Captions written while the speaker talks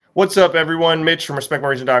What's up, everyone? Mitch from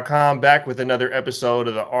RespectMyRegion.com back with another episode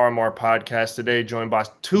of the RMR podcast today, joined by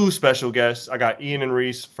two special guests. I got Ian and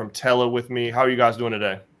Reese from Tella with me. How are you guys doing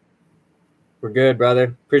today? We're good,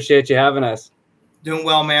 brother. Appreciate you having us. Doing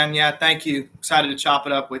well, man. Yeah, thank you. Excited to chop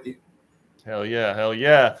it up with you. Hell yeah, hell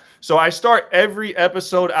yeah. So I start every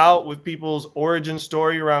episode out with people's origin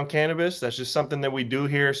story around cannabis. That's just something that we do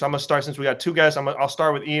here. So I'm going to start, since we got two guests, I'll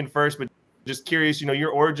start with Ian first, but just curious, your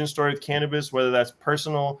origin story with cannabis, whether that's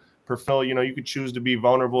personal, professional, you could choose to be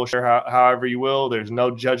vulnerable, share however you will. There's no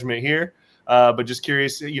judgment here. But just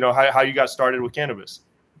curious, how you got started with cannabis.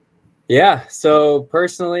 Yeah. So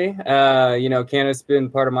personally, cannabis has been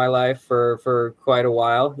part of my life for quite a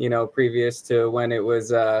while, previous to when it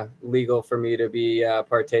was legal for me to be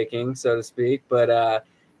partaking, so to speak. But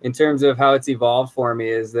in terms of how it's evolved for me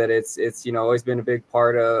is that it's always been a big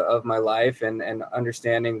part of my life and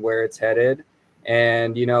understanding where it's headed.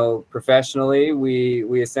 And, professionally,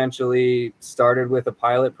 we essentially started with a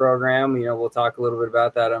pilot program. We'll talk a little bit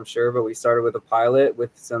about that, I'm sure, but we started with a pilot with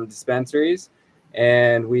some dispensaries.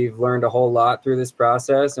 And we've learned a whole lot through this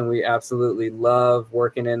process, and we absolutely love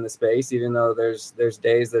working in the space, even though there's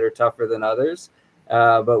days that are tougher than others.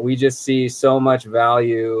 But we just see so much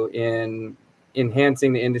value in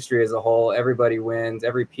enhancing the industry as a whole. Everybody wins.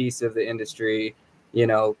 Every piece of the industry,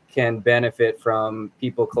 can benefit from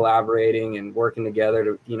people collaborating and working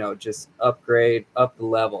together to, just upgrade up the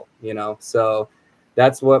level, So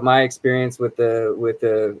that's what my experience with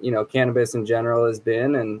the cannabis in general has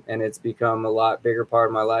been, and it's become a lot bigger part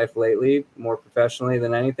of my life lately, more professionally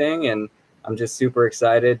than anything, and I'm just super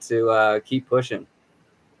excited to keep pushing.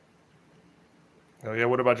 Oh yeah,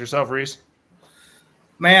 what about yourself, Reese?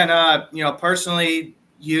 Man, personally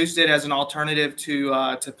used it as an alternative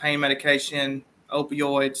to pain medication,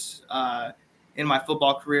 opioids, in my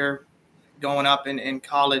football career, going up in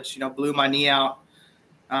college. Blew my knee out.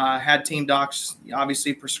 Had team docs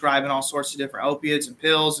obviously prescribing all sorts of different opiates and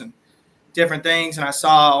pills and different things. And I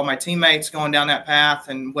saw all my teammates going down that path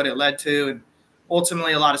and what it led to, and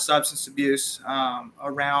ultimately a lot of substance abuse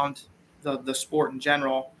around the sport in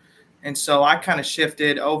general. And so I kind of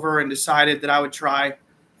shifted over and decided that I would try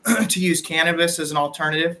to use cannabis as an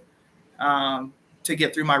alternative to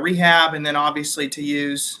get through my rehab, and then obviously to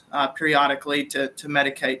use periodically to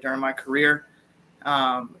medicate during my career.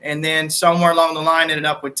 And then somewhere along the line ended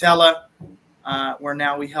up with Tella, where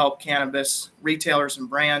now we help cannabis retailers and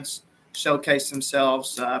brands showcase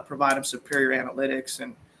themselves, provide them superior analytics,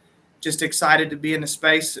 and just excited to be in the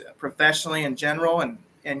space professionally in general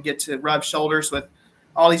and get to rub shoulders with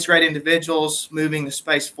all these great individuals moving the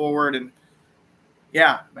space forward. And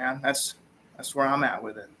yeah, man, that's where I'm at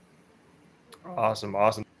with it. Awesome.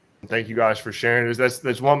 Thank you guys for sharing.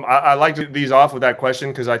 That's one. I like these off with that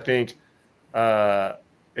question because I think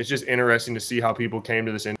it's just interesting to see how people came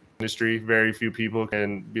to this industry. Very few people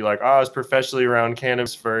can be like, I was professionally around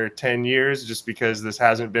cannabis for 10 years, just because this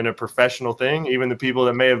hasn't been a professional thing. Even the people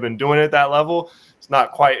that may have been doing it at that level, it's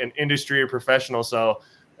not quite an industry or professional. So,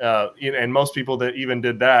 and most people that even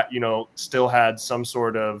did that, still had some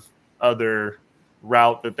sort of other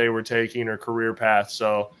route that they were taking or career path.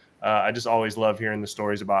 So I just always love hearing the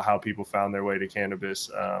stories about how people found their way to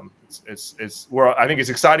cannabis. I think it's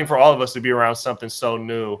exciting for all of us to be around something so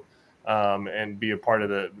new and be a part of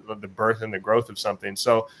the birth and the growth of something.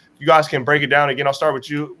 So you guys can break it down again. I'll start with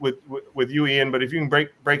you, with you, Ian, but if you can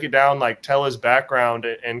break it down, like Tella's background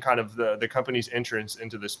and kind of the company's entrance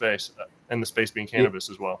into the space, and the space being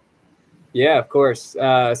cannabis as well. Yeah, of course.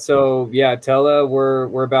 Tella,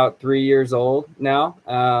 we're about 3 years old now,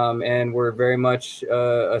 and we're very much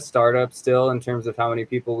a startup still in terms of how many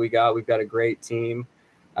people we got. We've got a great team.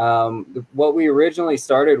 What we originally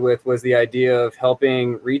started with was the idea of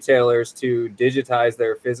helping retailers to digitize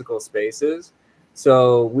their physical spaces.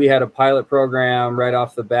 So we had a pilot program right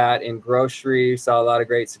off the bat in grocery, saw a lot of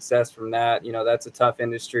great success from that. That's a tough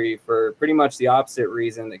industry for pretty much the opposite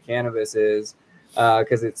reason that cannabis is.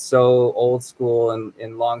 Because it's so old school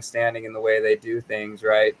and long-standing in the way they do things,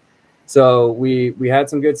 right? So we had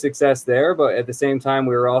some good success there, but at the same time,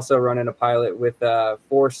 we were also running a pilot with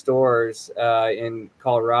 4 stores in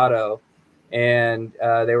Colorado, and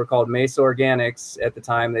they were called Mesa Organics at the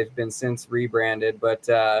time. They've been since rebranded, but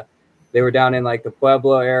they were down in like the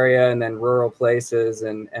Pueblo area and then rural places.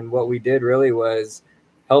 And what we did really was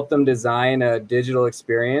help them design a digital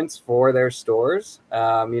experience for their stores,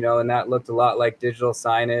 and that looked a lot like digital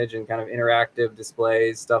signage and kind of interactive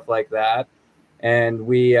displays, stuff like that. And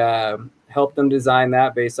we helped them design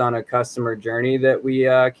that based on a customer journey that we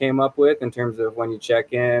came up with in terms of when you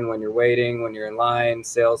check in, when you're waiting, when you're in line,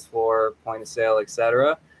 sales floor, point of sale,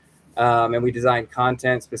 etc. And we designed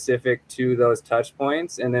content specific to those touch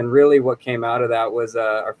points. And then really what came out of that was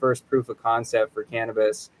our first proof of concept for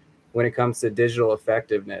cannabis when it comes to digital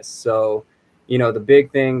effectiveness. So, the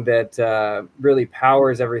big thing that really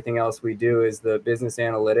powers everything else we do is the business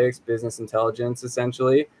analytics, business intelligence,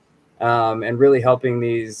 essentially, and really helping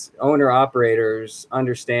these owner operators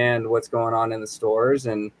understand what's going on in the stores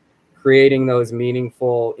and creating those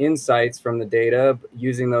meaningful insights from the data,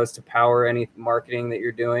 using those to power any marketing that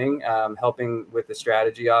you're doing, helping with the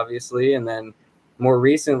strategy, obviously. And then more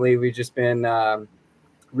recently, we've just been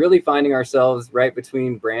really finding ourselves right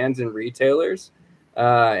between brands and retailers,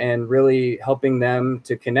 and really helping them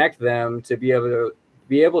to connect them to be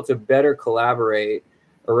able to better collaborate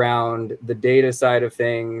around the data side of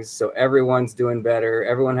things. So everyone's doing better.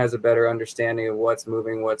 Everyone has a better understanding of what's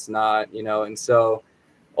moving, what's not, and so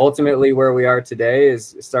ultimately where we are today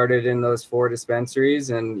is started in those 4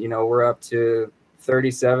 dispensaries, and we're up to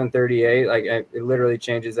 37, 38. Like it literally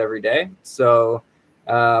changes every day. So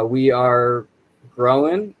we are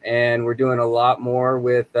growing, and we're doing a lot more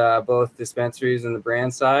with both dispensaries and the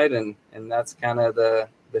brand side, and that's kind of the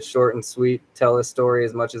short and sweet tell a story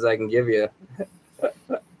as much as I can give you.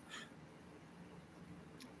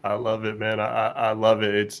 I love it, man. I love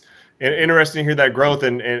it. It's interesting to hear that growth,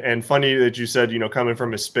 and funny that you said, coming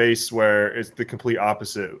from a space where it's the complete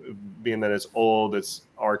opposite, being that it's old, it's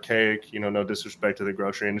archaic, no disrespect to the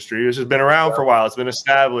grocery industry. It's just been around for a while. It's been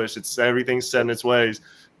established. It's everything's set in its ways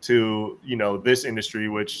to, this industry,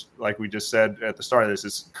 which, like we just said at the start of this,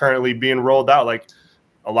 is currently being rolled out. Like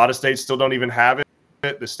a lot of states still don't even have it.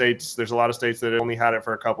 There's a lot of states that only had it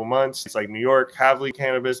for a couple months. It's like New York have legal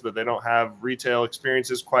cannabis, but they don't have retail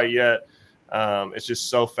experiences quite yet. It's just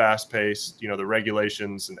so fast paced. The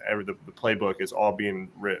regulations and the playbook is all being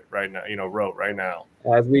wrote right now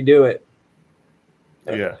as we do it.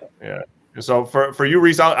 Yeah. And so for you,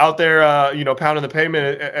 Reese, out there, pounding the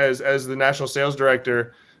pavement as the national sales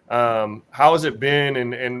director, how has it been,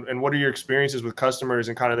 and what are your experiences with customers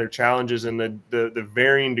and kind of their challenges and the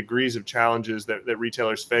varying degrees of challenges that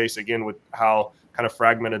retailers face, again, with how kind of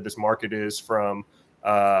fragmented this market is from,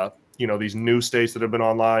 these new states that have been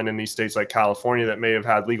online, and these states like California that may have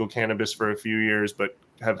had legal cannabis for a few years, but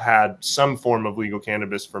have had some form of legal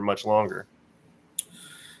cannabis for much longer?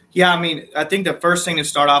 Yeah, I think the first thing to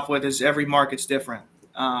start off with is every market's different.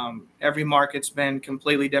 Every market's been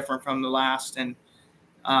completely different from the last. And,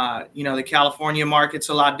 the California market's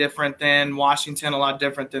a lot different than Washington, a lot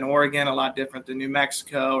different than Oregon, a lot different than New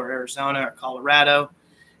Mexico or Arizona or Colorado.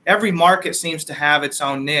 Every market seems to have its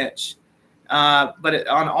own niche. But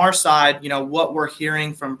on our side, what we're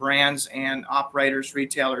hearing from brands and operators,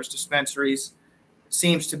 retailers, dispensaries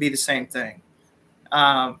seems to be the same thing.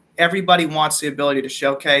 Everybody wants the ability to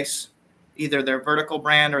showcase either their vertical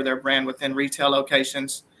brand or their brand within retail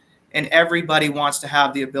locations. And everybody wants to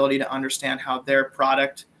have the ability to understand how their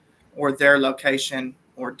product or their location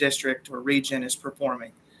or district or region is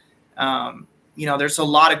performing. There's a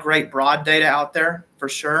lot of great broad data out there for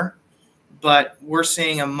sure, but we're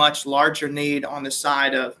seeing a much larger need on the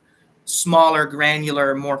side of smaller,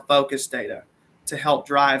 granular, more focused data to help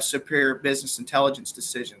drive superior business intelligence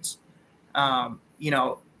decisions.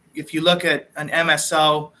 If you look at an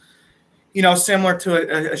MSO, similar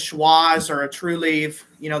to a Schwazze or a Trulieve,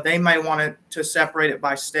 they may want to separate it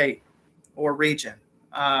by state or region.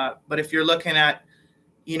 But if you're looking at,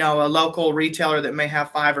 a local retailer that may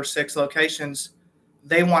have 5 or 6 locations,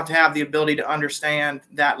 they want to have the ability to understand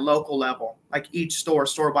that local level, like each store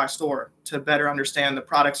by store, to better understand the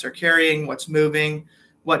products they're carrying, what's moving,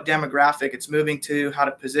 what demographic it's moving to, how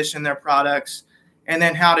to position their products, and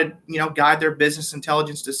then how to, guide their business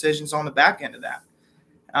intelligence decisions on the back end of that.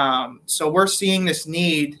 So we're seeing this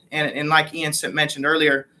need, and like Ian mentioned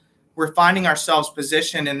earlier, we're finding ourselves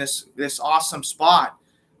positioned in this awesome spot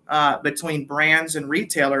between brands and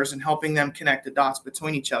retailers and helping them connect the dots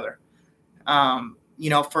between each other.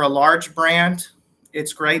 For a large brand,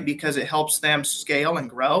 it's great because it helps them scale and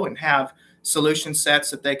grow and have solution sets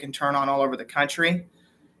that they can turn on all over the country.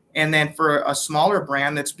 And then for a smaller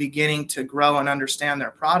brand that's beginning to grow and understand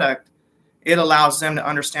their product, it allows them to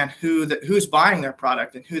understand who's buying their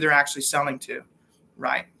product and who they're actually selling to,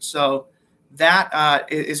 right? So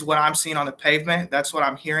that is what I'm seeing on the pavement. That's what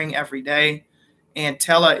I'm hearing every day. And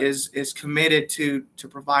Tela is committed to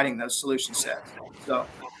providing those solution sets. So.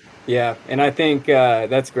 Yeah, and I think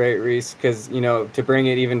that's great, Reese, because, to bring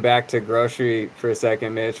it even back to grocery for a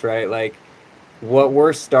second, Mitch, right? Like, what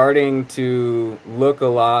we're starting to look a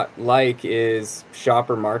lot like is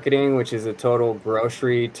shopper marketing, which is a total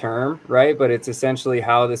grocery term, right? But it's essentially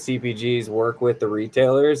how the CPGs work with the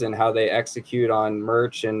retailers and how they execute on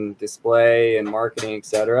merch and display and marketing, et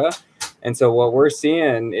cetera. And so what we're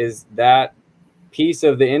seeing is that piece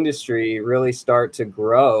of the industry really start to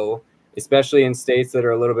grow, especially in states that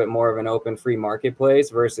are a little bit more of an open free marketplace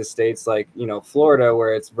versus states like, Florida,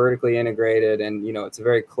 where it's vertically integrated and, it's a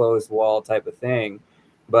very closed wall type of thing.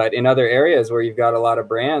 But in other areas where you've got a lot of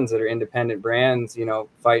brands that are independent brands,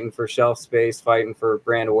 fighting for shelf space, fighting for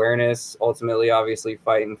brand awareness, ultimately, obviously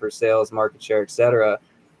fighting for sales, market share, et cetera,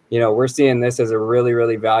 we're seeing this as a really,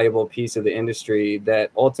 really valuable piece of the industry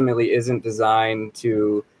that ultimately isn't designed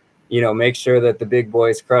to, make sure that the big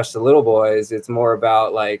boys crush the little boys. It's more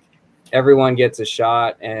about like everyone gets a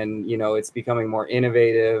shot, and, it's becoming more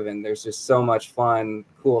innovative, and there's just so much fun,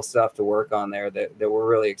 cool stuff to work on there that we're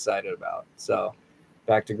really excited about. So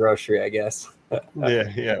back to grocery, I guess.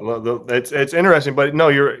 Yeah. Well, it's interesting, but no,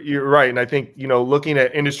 you're right. And I think, looking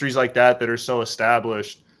at industries like that are so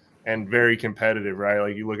established and very competitive, right?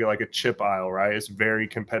 Like you look at like a chip aisle, right? It's very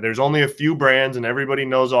competitive. There's only a few brands and everybody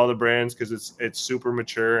knows all the brands because it's super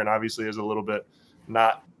mature and obviously is a little bit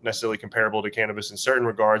not necessarily comparable to cannabis in certain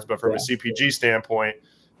regards, but from a CPG standpoint,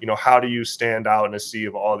 how do you stand out in a sea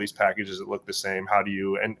of all these packages that look the same? How do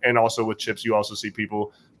you, and also with chips, you also see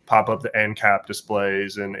people pop up the end cap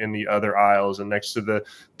displays and in the other aisles and next to the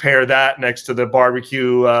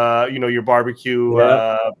barbecue, your barbecue,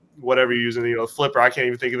 whatever you're using, flipper. I can't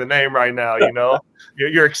even think of the name right now,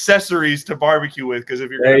 your accessories to barbecue with, because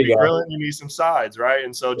if you're going to be grilling, you need some sides, right?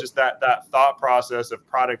 And so just that thought process of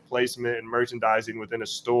product placement and merchandising within a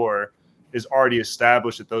store is already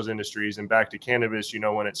established at those industries. And back to cannabis,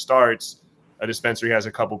 when it starts, a dispensary has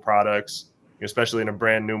a couple products, especially in a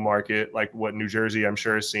brand new market like what New Jersey, I'm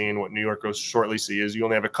sure, is seeing, what New York will shortly see, is you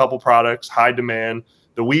only have a couple products, high demand.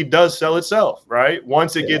 The weed does sell itself, right?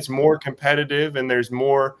 Once it gets more competitive and there's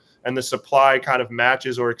more, and the supply kind of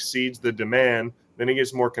matches or exceeds the demand, then it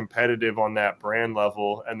gets more competitive on that brand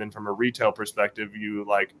level. And then from a retail perspective,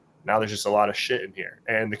 now there's just a lot of shit in here,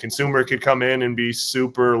 and the consumer could come in and be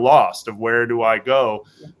super lost of where do I go?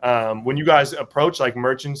 When you guys approach like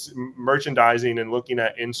merchandising and looking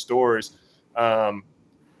at in stores, at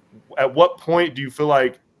what point do you feel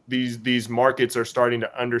like these markets are starting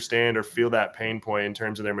to understand or feel that pain point in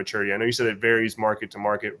terms of their maturity? I know you said it varies market to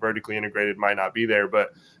market, vertically integrated might not be there,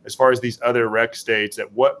 but as far as these other rec states,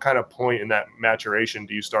 at what kind of point in that maturation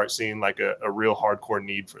do you start seeing like a real hardcore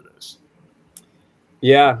need for this?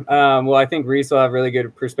 Yeah. Well, I think Reese will have really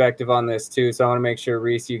good perspective on this too. So I want to make sure,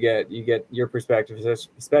 Reese, you get your perspective,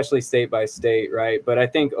 especially state by state, right? But I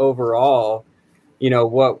think overall,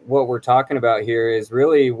 what we're talking about here is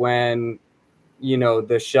really when,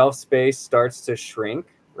 the shelf space starts to shrink,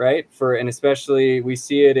 right? And especially we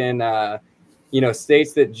see it in,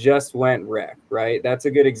 states that just went rec, right? That's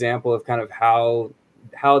a good example of kind of how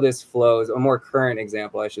this flows, a more current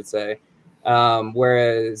example, I should say.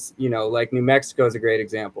 Whereas, like New Mexico is a great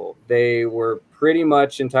example. They were pretty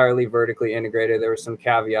much entirely vertically integrated. There were some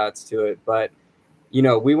caveats to it, but,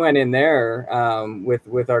 we went in there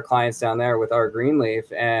with our clients down there with our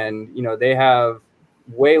Greenleaf, and, they have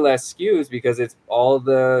way less SKUs because it's all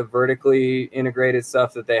the vertically integrated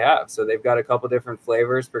stuff that they have. So they've got a couple different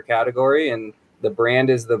flavors per category, and the brand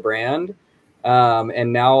is the brand.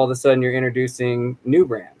 And now all of a sudden you're introducing new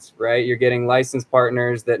brands, right? You're getting licensed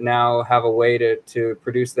partners that now have a way to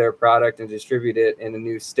produce their product and distribute it in a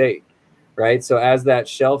new state, right? So as that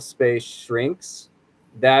shelf space shrinks,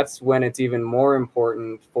 that's when it's even more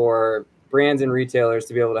important for brands and retailers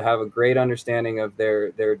to be able to have a great understanding of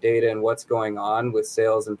their data and what's going on with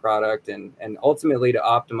sales and product, and ultimately to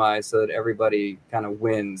optimize so that everybody kind of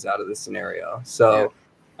wins out of the scenario. So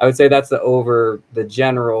I would say that's the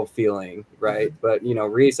general feeling, right? But,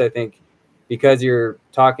 Reese, I think because you're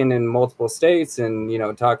talking in multiple states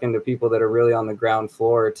and, talking to people that are really on the ground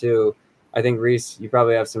floor too, I think, Reese, you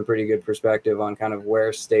probably have some pretty good perspective on kind of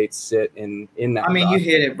where states sit in that. I mean, process. You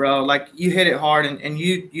hit it, bro. Like you hit it hard, and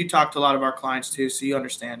you talk to a lot of our clients too, so you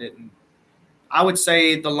understand it. And I would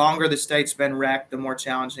say the longer the state's been rec, the more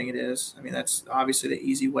challenging it is. I mean, that's obviously the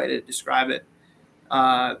easy way to describe it.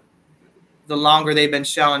 The longer they've been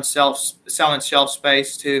selling shelf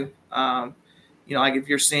space too. Like if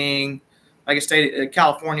you're seeing, like a state,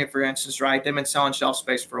 California, for instance, right? They've been selling shelf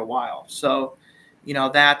space for a while. So,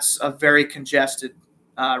 that's a very congested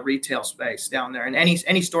retail space down there. And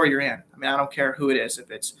any store you're in, I mean, I don't care who it is,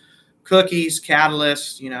 if it's Cookies,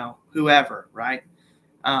 Catalyst, whoever, right?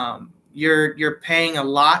 You're paying a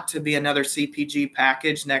lot to be another CPG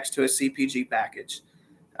package next to a CPG package.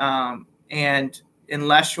 And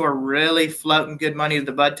unless you're really floating good money to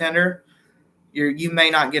the bud tender, you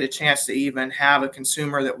may not get a chance to even have a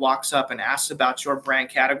consumer that walks up and asks about your brand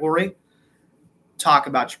category, talk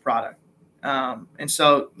about your product. And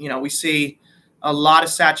so, we see a lot of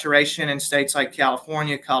saturation in states like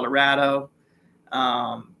California, Colorado.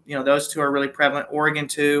 Those two are really prevalent. Oregon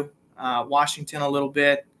too, Washington a little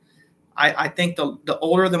bit. I think the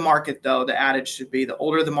older the market, though, the adage should be the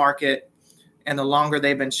older the market and the longer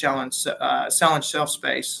they've been selling shelf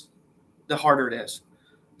space, the harder it is.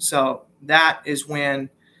 So that is when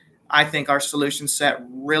I think our solution set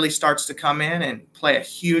really starts to come in and play a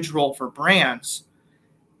huge role for brands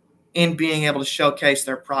in being able to showcase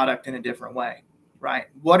their product in a different way, right?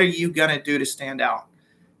 What are you going to do to stand out?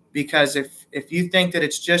 Because if you think that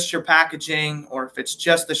it's just your packaging, or if it's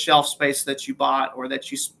just the shelf space that you bought, or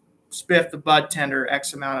that you spiff the bud tender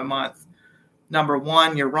X amount a month, number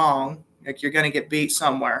one, you're wrong. Like, you're going to get beat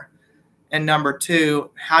somewhere. And number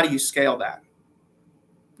two, how do you scale that?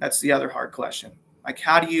 That's the other hard question. Like,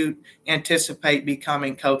 how do you anticipate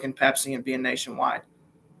becoming Coke and Pepsi and being nationwide?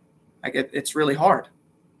 Like, it's really hard.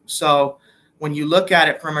 So when you look at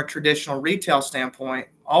it from a traditional retail standpoint,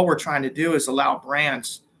 all we're trying to do is allow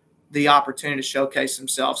brands the opportunity to showcase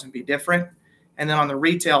themselves and be different. And then on the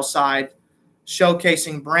retail side,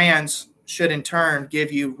 showcasing brands should in turn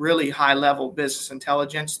give you really high level business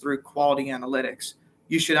intelligence through quality analytics.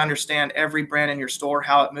 You should understand every brand in your store,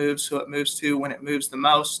 how it moves, who it moves to, when it moves the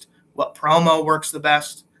most, what promo works the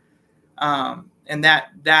best. And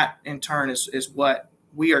that in turn is what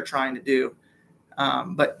we are trying to do.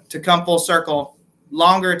 But to come full circle,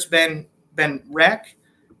 longer it's been rec,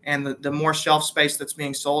 and the more shelf space that's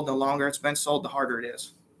being sold, the longer it's been sold, the harder it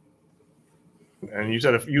is. And you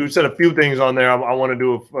said a few things on there. I want to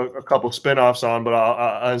do a couple spinoffs on,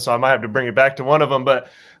 but so I might have to bring it back to one of them,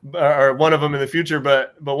 or one of them in the future.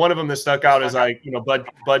 But one of them that stuck out is like,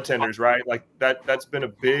 bud tenders, right? Like that's been a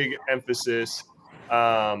big emphasis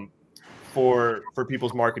for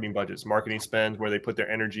people's marketing budgets, marketing spends, where they put their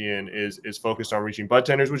energy in is focused on reaching bud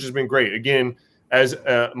tenders, which has been great. Again, as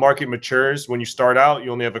market matures, when you start out,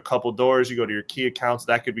 you only have a couple doors. You go to your key accounts.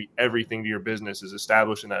 That could be everything to your business, is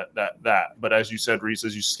establishing that. But as you said, Reese,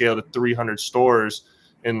 as you scale to 300 stores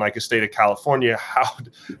in like a state of California,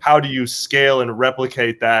 how do you scale and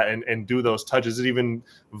replicate that and do those touches? Is it even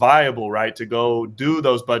viable, right, to go do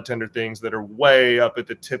those bud tender things that are way up at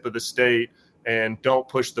the tip of the state and don't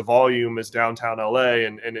push the volume as downtown LA,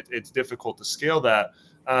 and it's difficult to scale that.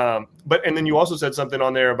 And then you also said something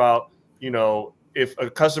on there about, if a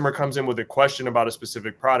customer comes in with a question about a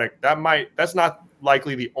specific product, that's not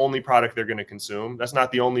likely the only product they're going to consume. That's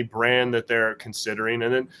not the only brand that they're considering.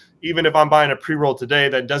 And then even if I'm buying a pre-roll today,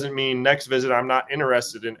 that doesn't mean next visit I'm not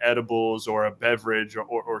interested in edibles or a beverage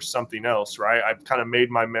or something else, right? I've kind of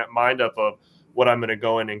made my mind up of what I'm going to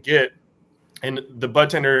go in and get. And the bud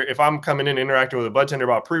tender, if I'm coming in interacting with a bud tender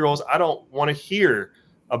about pre-rolls, I don't want to hear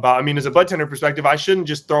about, as a bud tender perspective, I shouldn't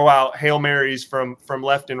just throw out Hail Marys from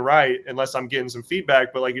left and right unless I'm getting some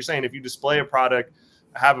feedback. But like you're saying, if you display a product,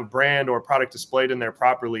 have a brand or a product displayed in there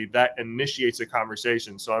properly, that initiates a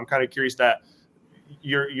conversation. So I'm kind of curious that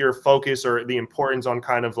your focus or the importance on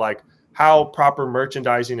kind of like how proper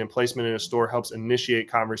merchandising and placement in a store helps initiate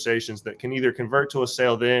conversations that can either convert to a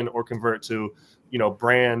sale then or convert to,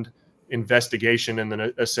 brand investigation and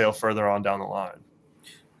then a sale further on down the line.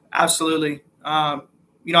 Absolutely.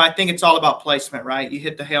 I think it's all about placement, right? You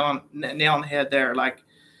hit the nail on the head there. Like,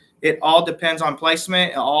 it all depends on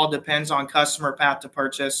placement. It all depends on customer path to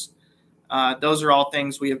purchase. Those are all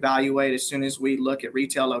things we evaluate as soon as we look at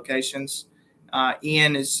retail locations.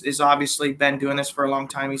 Ian is obviously been doing this for a long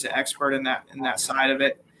time. He's an expert in that side of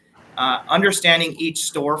it. Understanding each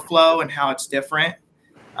store flow and how it's different,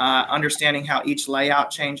 understanding how each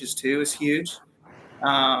layout changes too is huge.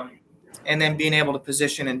 And then being able to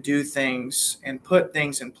position and do things and put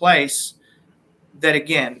things in place that,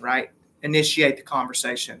 again, right, initiate the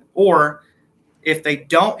conversation. Or if they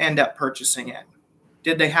don't end up purchasing it,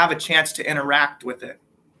 did they have a chance to interact with it,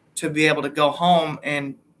 to be able to go home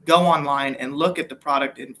and go online and look at the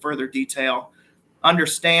product in further detail,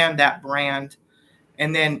 understand that brand,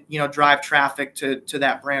 and then, drive traffic to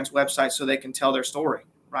that brand's website so they can tell their story,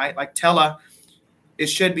 right? Like Tella, it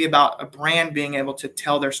should be about a brand being able to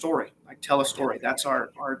tell their story, like tell a story. That's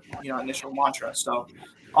our initial mantra. So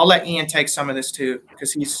I'll let Ian take some of this too,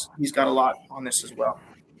 because he's got a lot on this as well.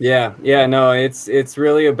 Yeah. No, it's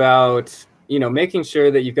really about, making sure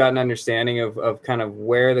that you've got an understanding of kind of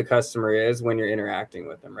where the customer is when you're interacting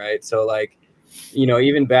with them, right? So like,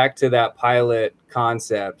 even back to that pilot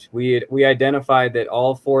concept, we identified that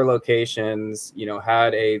all 4 locations,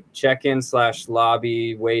 had a check-in /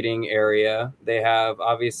 lobby waiting area. They have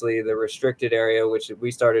obviously the restricted area, which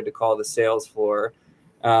we started to call the sales floor.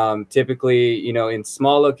 Typically, in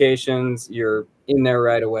small locations, you're in there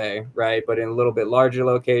right away, right? But in a little bit larger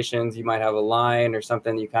locations, you might have a line or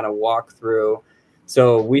something you kind of walk through.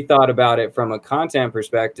 So we thought about it from a content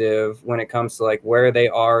perspective when it comes to like where they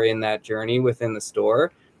are in that journey within the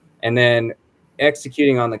store, and then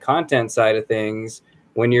executing on the content side of things.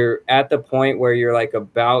 When you're at the point where you're like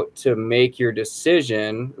about to make your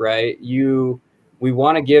decision, right? We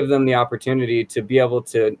want to give them the opportunity to be able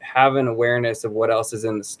to have an awareness of what else is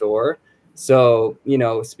in the store. So,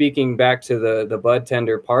 speaking back to the bud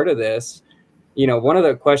tender part of this, one of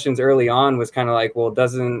the questions early on was kind of like, well,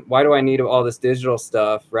 why do I need all this digital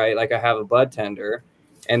stuff, right? Like I have a bud tender.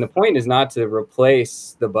 And the point is not to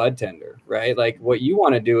replace the bud tender, right? Like what you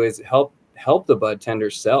want to do is help the bud tender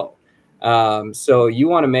sell. So you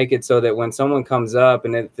want to make it so that when someone comes up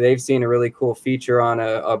and if they've seen a really cool feature on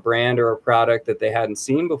a brand or a product that they hadn't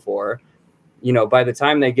seen before, by the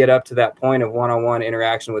time they get up to that point of one-on-one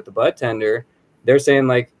interaction with the bud tender, they're saying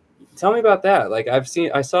like, tell me about that. Like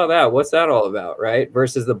I saw that. What's that all about? Right.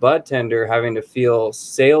 Versus the bud tender having to feel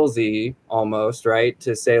salesy almost, right.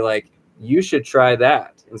 To say like, you should try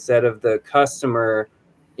that instead of the customer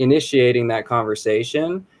initiating that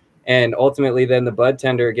conversation. And ultimately then the bud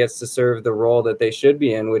tender gets to serve the role that they should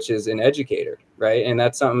be in, which is an educator. Right. And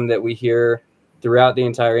that's something that we hear throughout the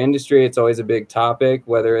entire industry. It's always a big topic,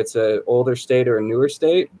 whether it's an older state or a newer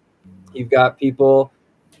state. You've got people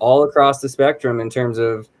all across the spectrum in terms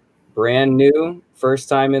of brand new, first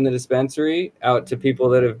time in the dispensary, out to people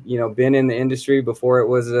that have, been in the industry before it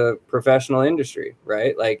was a professional industry,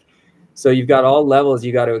 right? Like, so you've got all levels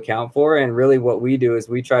you got to account for. And really what we do is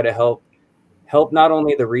we try to help not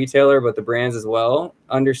only the retailer, but the brands as well,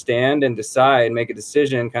 understand and decide, make a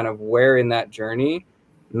decision kind of where in that journey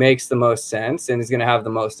makes the most sense and is going to have the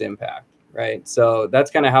most impact, right? So that's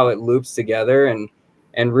kind of how it loops together.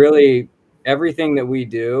 And really everything that we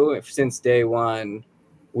do since day one,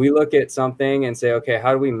 we look at something and say, okay,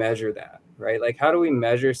 how do we measure that, right? Like, how do we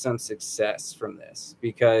measure some success from this?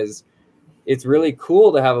 Because it's really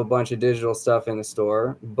cool to have a bunch of digital stuff in the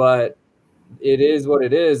store, but it is what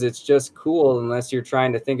it is. It's just cool unless you're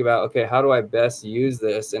trying to think about, okay, how do I best use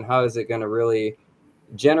this? And how is it going to really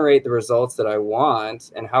generate the results that I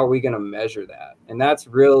want? And how are we going to measure that? And that's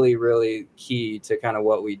really, really key to kind of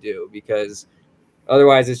what we do, because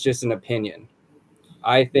otherwise it's just an opinion.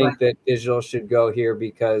 I think that digital should go here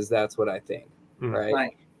because that's what I think.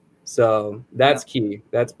 Right. So that's key.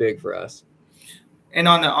 That's big for us. And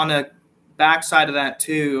on the backside of that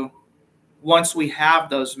too, once we have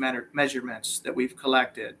those measurements that we've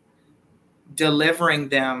collected, delivering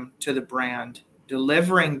them to the brand,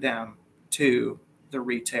 delivering them to the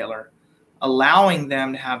retailer, allowing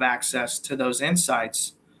them to have access to those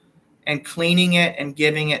insights and cleaning it and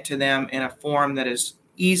giving it to them in a form that is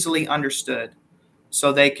easily understood,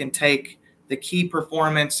 so they can take the key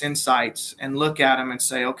performance insights and look at them and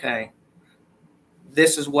say, okay,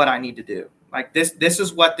 this is what I need to do. Like this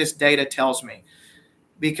is what this data tells me.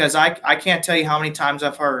 Because I can't tell you how many times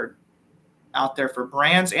I've heard out there for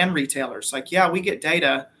brands and retailers, like, yeah, we get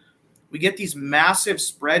data. We get these massive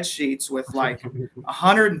spreadsheets with like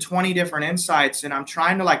 120 different insights, and I'm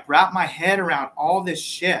trying to like wrap my head around all this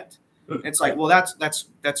shit. It's like, well,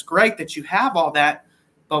 that's great that you have all that,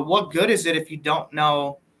 but what good is it if you don't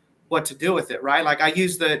know what to do with it, right? Like I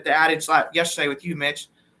used the adage yesterday with you, Mitch.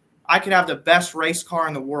 I could have the best race car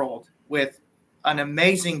in the world with an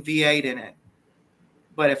amazing V8 in it,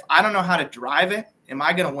 but if I don't know how to drive it, am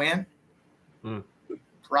I going to win?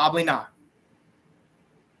 Probably not.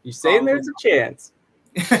 You saying there's a chance?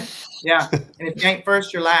 Yeah, and if you ain't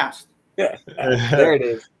first, you're last. There it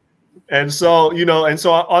is. And so,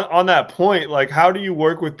 on that point, like, how do you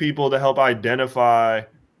work with people to help identify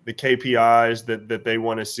the KPIs that they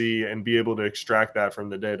want to see and be able to extract that from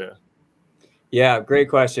the data? Yeah, great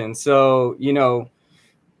question. So,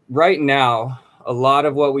 right now, a lot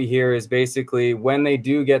of what we hear is basically when they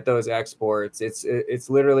do get those exports, it's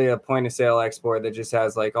literally a point of sale export that just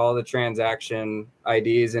has like all the transaction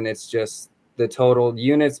IDs, and it's just the total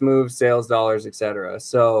units moved, sales dollars, etc.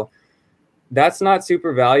 So that's not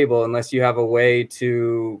super valuable unless you have a way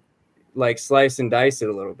to like slice and dice it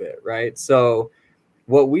a little bit, right? So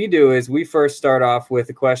what we do is we first start off with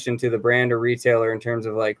a question to the brand or retailer in terms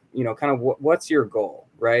of like, kind of what's your goal,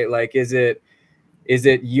 right? Like, is it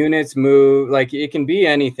units move? Like it can be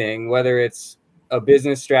anything, whether it's a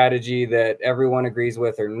business strategy that everyone agrees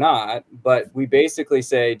with or not. But we basically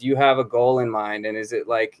say, do you have a goal in mind? And is it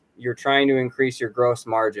like you're trying to increase your gross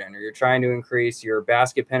margin, or you're trying to increase your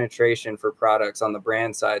basket penetration for products? On the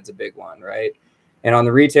brand side is a big one, right? And on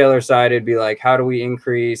the retailer side, it'd be like, how do we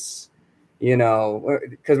increase,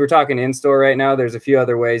 because we're talking in store right now. There's a few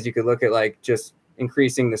other ways you could look at, like just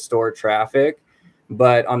increasing the store traffic.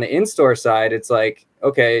 But on the in-store side, it's like,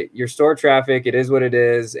 okay, your store traffic, it is what it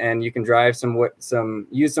is, and you can drive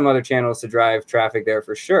use some other channels to drive traffic there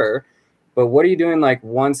for sure. But what are you doing like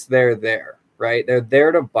once they're there, right? They're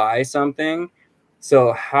there to buy something.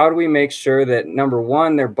 So how do we make sure that, number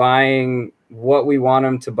one, they're buying what we want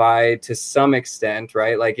them to buy to some extent,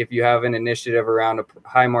 right? Like if you have an initiative around a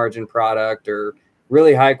high margin product or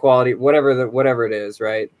really high quality, whatever it is,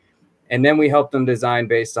 right? And then we help them design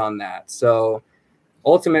based on that. So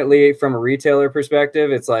ultimately, from a retailer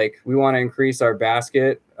perspective, it's like we want to increase our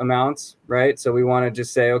basket amounts, right? So we want to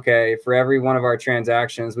just say, okay, for every one of our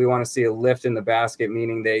transactions, we want to see a lift in the basket,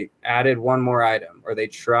 meaning they added one more item or they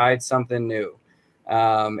tried something new.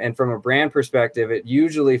 And from a brand perspective, it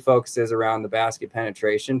usually focuses around the basket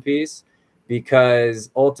penetration piece, because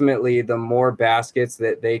ultimately the more baskets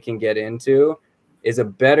that they can get into is a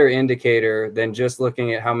better indicator than just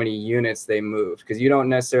looking at how many units they moved, because you don't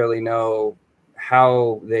necessarily know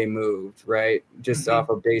how they moved, right? Just off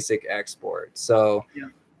a basic export. So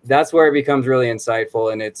that's where it becomes really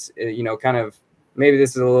insightful. And it's, kind of, maybe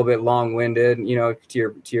this is a little bit long-winded,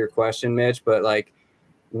 to your question, Mitch, but like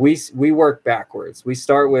we work backwards. We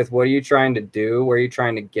start with, what are you trying to do? Where are you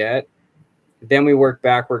trying to get? Then we work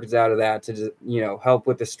backwards out of that to just, help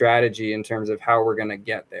with the strategy in terms of how we're going to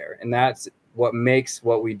get there. And that's what makes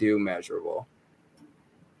what we do measurable.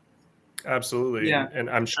 Absolutely. Yeah. And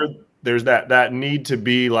I'm sure there's that need to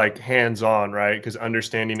be like hands-on, right? Because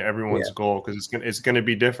understanding everyone's goal, because it's going to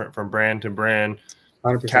be different from brand to brand,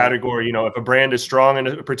 100%. category. If a brand is strong in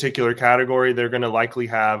a particular category, they're going to likely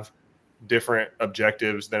have different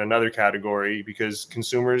objectives than another category, because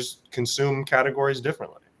consumers consume categories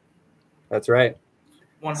differently. That's right.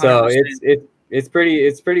 100%. So it's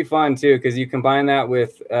pretty fun too, because you combine that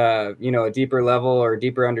with a deeper level or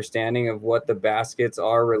deeper understanding of what the baskets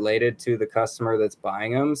are related to the customer that's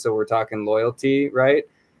buying them. So we're talking loyalty, right?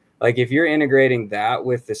 Like if you're integrating that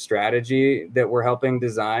with the strategy that we're helping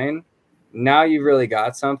design, now you've really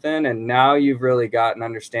got something, and now you've really got an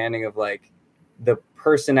understanding of like the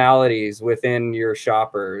personalities within your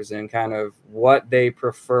shoppers and kind of what they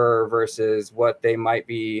prefer versus what they might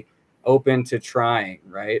be open to trying,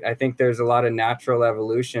 right? I think there's a lot of natural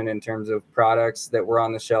evolution in terms of products that were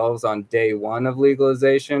on the shelves on day one of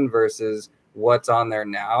legalization versus what's on there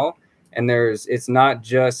now. And it's not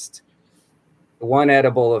just one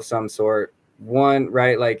edible of some sort,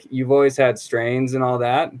 right? Like you've always had strains and all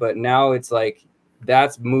that, but now it's like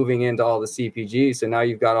that's moving into all the CPG. So now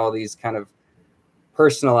you've got all these kind of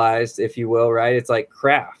personalized, if you will, right? It's like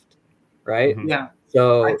craft, right? Mm-hmm. Yeah.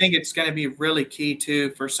 So I think it's going to be really key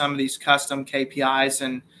too for some of these custom KPIs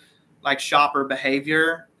and like shopper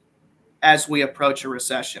behavior as we approach a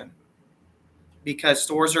recession, because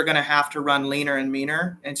stores are going to have to run leaner and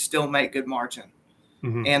meaner and still make good margin.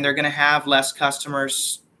 Mm-hmm. And they're going to have less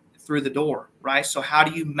customers through the door, right? So how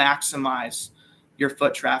do you maximize your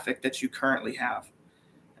foot traffic that you currently have?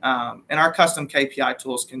 And our custom KPI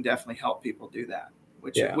tools can definitely help people do that,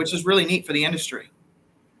 which is really neat for the industry.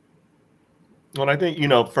 Well, I think,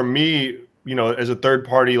 for me, as a third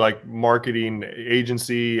party, like marketing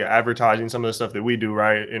agency, advertising, some of the stuff that we do,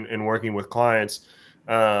 right, in working with clients,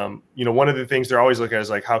 one of the things they're always looking at is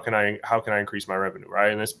like, how can I increase my revenue,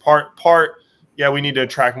 right? And it's part, we need to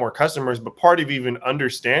attract more customers, but part of even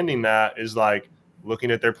understanding that is like looking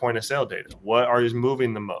at their point of sale data. What is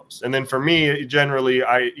moving the most? And then for me, generally,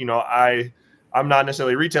 I'm not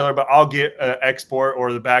necessarily a retailer, but I'll get an export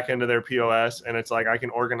or the back end of their POS, and it's like I can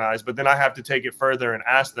organize, but then I have to take it further and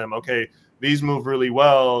ask them, okay, these move really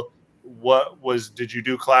well. Did you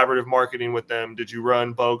do collaborative marketing with them? Did you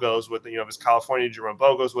run BOGOs with them? If it's California, did you run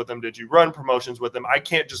BOGOs with them? Did you run promotions with them? I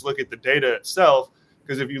can't just look at the data itself,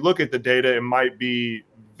 because if you look at the data, it might be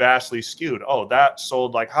vastly skewed. Oh, that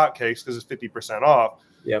sold like hotcakes because it's 50% off.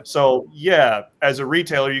 Yep. So as a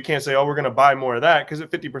retailer, you can't say, oh, we're going to buy more of that, because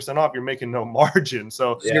at 50% off, you're making no margin.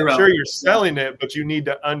 So sure, you're selling it, but you need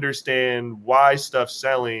to understand why stuff's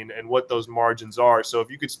selling and what those margins are. So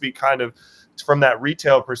if you could speak kind of from that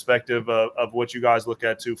retail perspective of what you guys look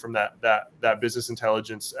at too, from that business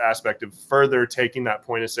intelligence aspect of further taking that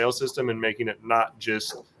point of sale system and making it not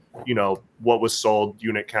just, what was sold,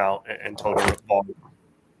 unit count, and total volume.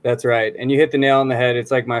 That's right. And you hit the nail on the head. It's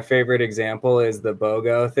like my favorite example is the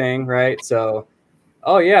BOGO thing, right? So,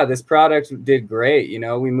 oh yeah, this product did great.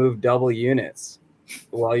 We moved double units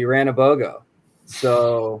while you ran a BOGO.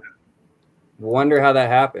 So wonder how that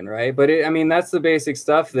happened, right? But that's the basic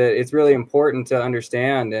stuff that it's really important to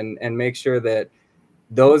understand and make sure that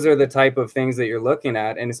those are the type of things that you're looking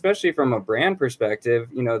at. And especially from a brand perspective,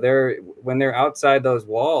 when they're outside those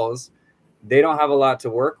walls, they don't have a lot to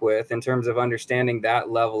work with in terms of understanding that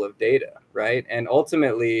level of data, right? And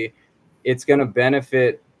ultimately, it's going to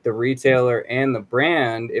benefit the retailer and the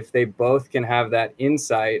brand if they both can have that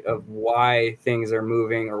insight of why things are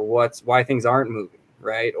moving or why things aren't moving,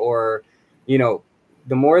 right? Or, you know,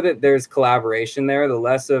 the more that there's collaboration there, the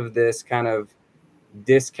less of this kind of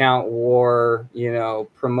discount war, you know,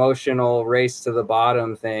 promotional race to the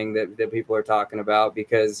bottom thing that people are talking about,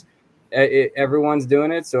 because everyone's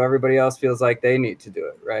doing it, so everybody else feels like they need to do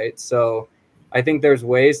it, right? So I think there's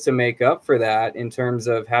ways to make up for that in terms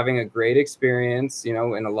of having a great experience, you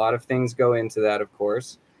know, and a lot of things go into that, of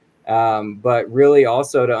course. But really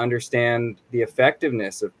also to understand the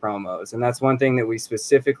effectiveness of promos. And that's one thing that we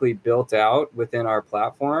specifically built out within our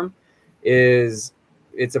platform is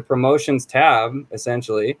it's a promotions tab,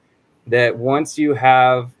 essentially, that once you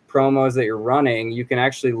have promos that you're running, you can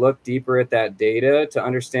actually look deeper at that data to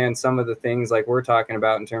understand some of the things like we're talking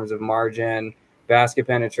about in terms of margin, basket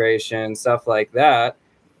penetration, stuff like that,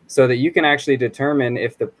 so that you can actually determine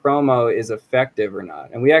if the promo is effective or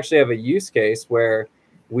not. And we actually have a use case where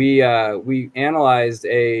we analyzed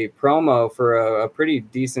a promo for a pretty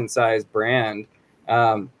decent sized brand,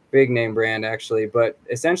 big name brand actually, but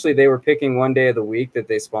essentially they were picking one day of the week that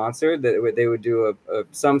they sponsored that they would do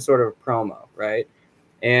some sort of promo, right?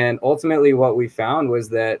 And ultimately what we found was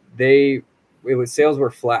that sales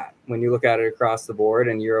were flat when you look at it across the board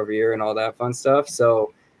and year over year and all that fun stuff.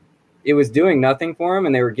 So it was doing nothing for them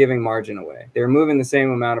and they were giving margin away. They were moving the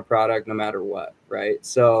same amount of product no matter what, right?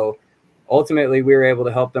 So ultimately we were able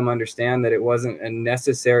to help them understand that it wasn't a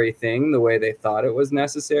necessary thing the way they thought it was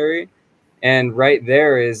necessary. And right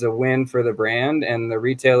there is a win for the brand, and the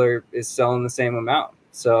retailer is selling the same amount.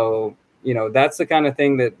 So, you know, that's the kind of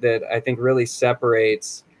thing that I think really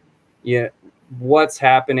separates, you know, what's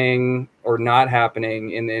happening or not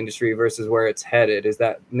happening in the industry versus where it's headed, is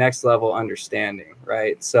that next level understanding,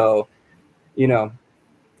 right? So, you know,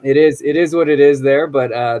 it is what it is there,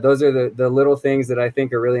 but those are the little things that I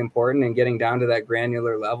think are really important in getting down to that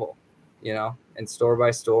granular level, you know, and store by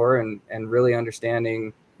store and really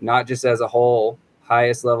understanding not just as a whole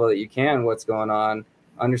highest level that you can what's going on.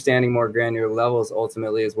 Understanding more granular levels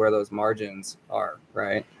ultimately is where those margins are,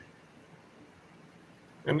 right?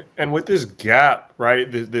 And with this gap,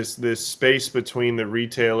 right, this space between the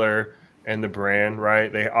retailer and the brand,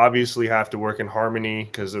 right, they obviously have to work in harmony,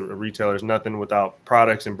 because a retailer is nothing without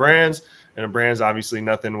products and brands, and a brand's obviously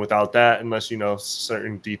nothing without that, unless, you know,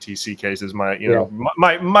 certain DTC cases might, you know,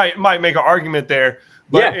 might make an argument there.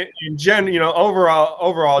 But in you know,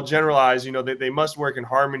 overall generalized, you know, they must work in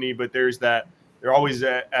harmony, but they're always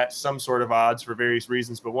at some sort of odds for various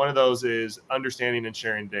reasons. But one of those is understanding and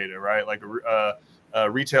sharing data, right? Like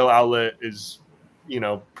a retail outlet is, you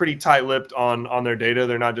know, pretty tight-lipped on their data.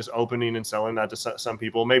 They're not just opening and selling that to some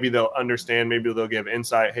people. Maybe they'll understand, maybe they'll give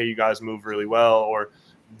insight. Hey, you guys move really well, or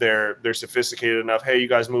they're sophisticated enough. Hey, you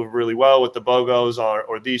guys move really well with the BOGOs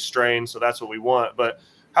or these strains, so that's what we want. But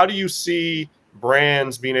how do you see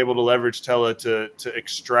brands being able to leverage Tela to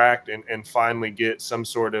extract and finally get some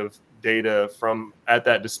sort of data from at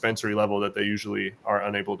that dispensary level that they usually are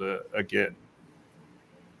unable to get?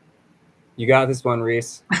 You got this one,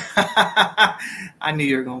 Reese. I knew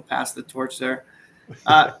you were going to pass the torch there.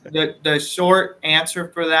 The short answer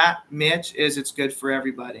for that, Mitch, is it's good for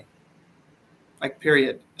everybody. Like,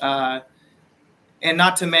 period. And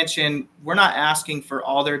not to mention, we're not asking for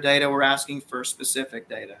all their data. We're asking for specific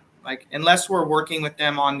data. Like, unless we're working with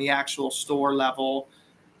them on the actual store level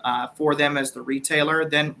for them as the retailer,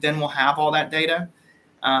 then we'll have all that data.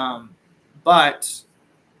 But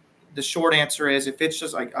the short answer is, if it's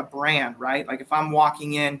just like a brand, right? Like if I'm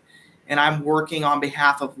walking in and I'm working on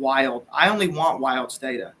behalf of Wild, I only want Wild's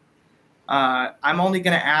data. I'm only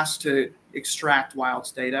going to ask to extract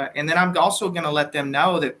Wild's data. And then I'm also going to let them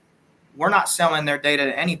know that we're not selling their data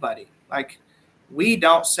to anybody. Like, we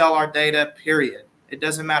don't sell our data, period. It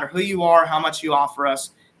doesn't matter who you are, how much you offer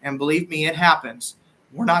us. And believe me, it happens.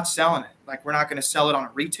 We're not selling it. Like, we're not going to sell it on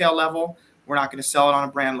a retail level. We're not going to sell it on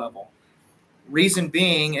a brand level. Reason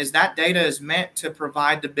being is that data is meant to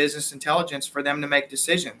provide the business intelligence for them to make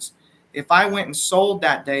decisions. If I went and sold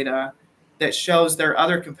that data that shows their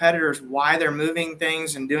other competitors why they're moving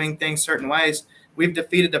things and doing things certain ways, we've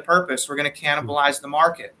defeated the purpose. We're going to cannibalize the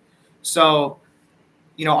market. So,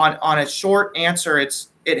 you know, on a short answer,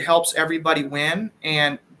 it helps everybody win,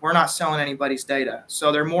 and we're not selling anybody's data.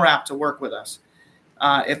 So they're more apt to work with us.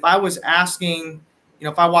 If I was asking, you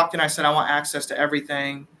know, if I walked in, I said, I want access to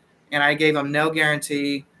everything, and I gave them no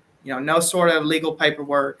guarantee, you know, no sort of legal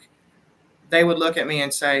paperwork, they would look at me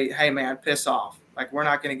and say, hey, man, piss off. Like, we're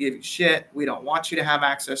not going to give you shit. We don't want you to have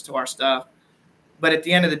access to our stuff. But at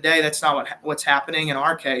the end of the day, that's not what's happening in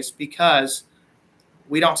our case, because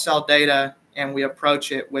we don't sell data and we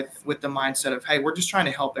approach it with the mindset of, hey, we're just trying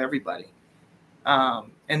to help everybody.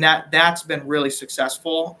 And that's been really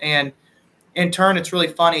successful. And in turn, it's really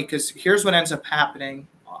funny because here's what ends up happening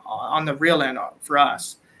on the real end for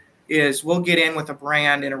us is we'll get in with a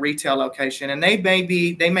brand in a retail location, and they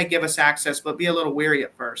may give us access, but be a little weary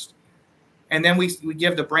at first. And then we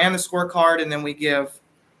give the brand the scorecard, and then we give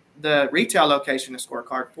the retail location a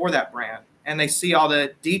scorecard for that brand. And they see all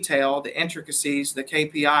the detail, the intricacies, the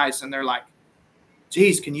KPIs, and they're like,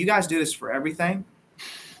 geez, can you guys do this for everything?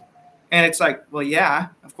 And it's like, well, yeah,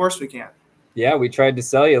 of course we can. Yeah, we tried to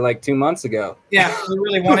sell you like 2 months ago. Yeah, we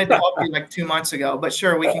really wanted to help you like 2 months ago, but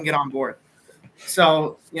sure, we can get on board.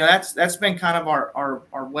 So, that's been kind of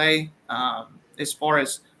our way as far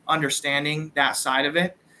as understanding that side of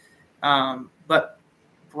it. But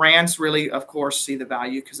brands really, of course, see the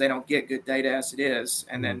value because they don't get good data as it is.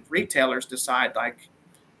 And then retailers decide like,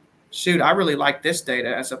 shoot, I really like this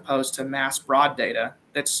data as opposed to mass broad data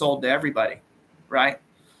that's sold to everybody. Right.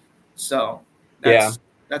 So that's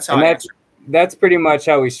how that's pretty much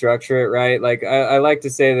how we structure it, right? Like I like to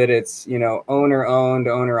say that it's, owner owned,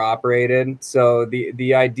 owner operated. So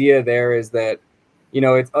the idea there is that,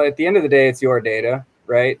 it's at the end of the day, it's your data,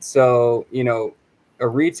 right? So, a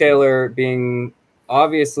retailer being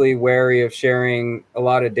obviously wary of sharing a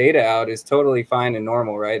lot of data out is totally fine and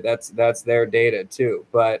normal, right? That's their data too.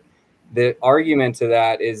 But the argument to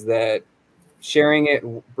that is that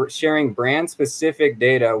sharing brand specific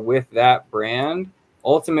data with that brand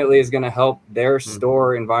ultimately is going to help their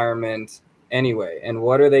store environment anyway. And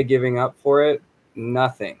what are they giving up for it?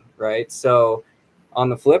 Nothing, right? So on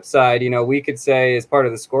the flip side, we could say as part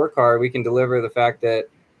of the scorecard, we can deliver the fact that,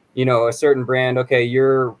 a certain brand, okay,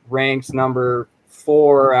 you're ranked number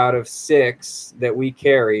 4 out of 6 that we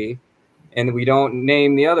carry, and we don't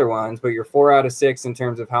name the other ones, but you're 4 out of 6 in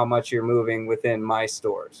terms of how much you're moving within my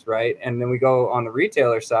stores, right? And then we go on the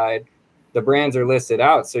retailer side, the brands are listed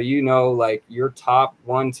out. So, like your top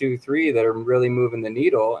 1, 2, 3 that are really moving the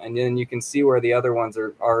needle. And then you can see where the other ones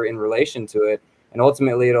are in relation to it. And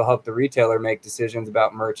ultimately it'll help the retailer make decisions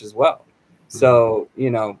about merch as well. So,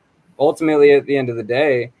 ultimately at the end of the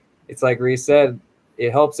day, it's like Reese said,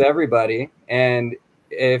 it helps everybody. And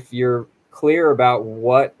if you're clear about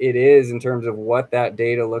what it is in terms of what that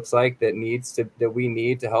data looks like that we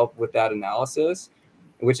need to help with that analysis,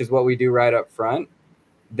 which is what we do right up front,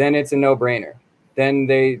 then it's a no-brainer. Then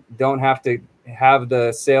they don't have to have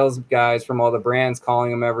the sales guys from all the brands calling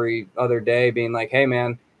them every other day being like, hey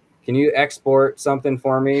man, can you export something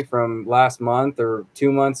for me from last month or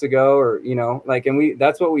 2 months ago? Or, and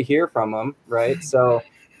that's what we hear from them. Right. So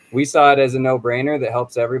we saw it as a no-brainer that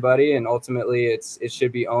helps everybody. And ultimately it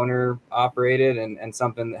should be owner operated and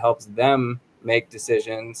something that helps them make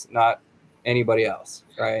decisions, not anybody else,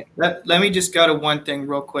 right? Let me just go to one thing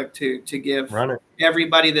real quick to give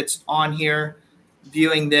everybody that's on here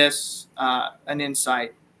viewing this an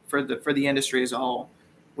insight for the industry as a whole.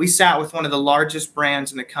 We sat with one of the largest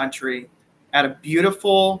brands in the country at a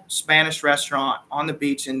beautiful Spanish restaurant on the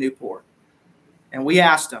beach in Newport, and we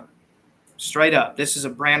asked them straight up. This is a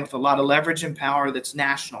brand with a lot of leverage and power that's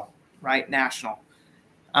national, right? National.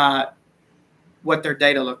 What their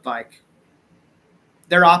data looked like.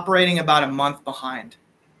 They're operating about a month behind.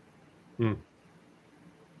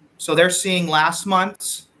 So they're seeing last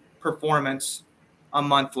month's performance a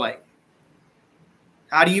month late.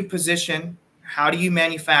 How do you position? How do you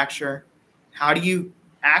manufacture? How do you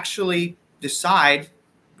actually decide,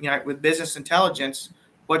 with business intelligence,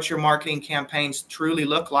 what your marketing campaigns truly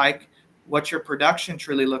look like, what your production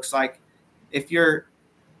truly looks like if you're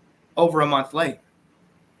over a month late,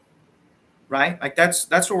 right? Like that's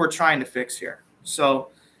what we're trying to fix here. So,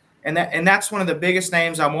 and that's one of the biggest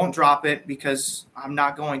names. I won't drop it because I'm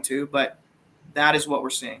not going to, but that is what we're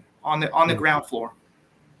seeing on the ground floor.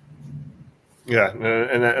 Yeah,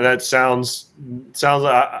 and that sounds like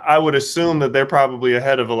I would assume that they're probably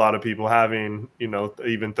ahead of a lot of people having,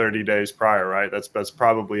 even 30 days prior, right? That's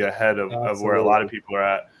probably ahead of where a lot of people are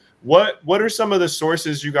at. What are some of the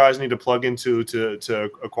sources you guys need to plug into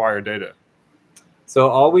to acquire data? So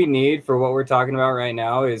all we need for what we're talking about right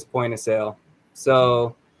now is point of sale.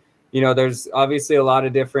 So, there's obviously a lot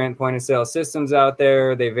of different point of sale systems out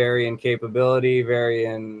there. They vary in capability, vary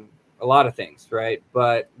in a lot of things, right?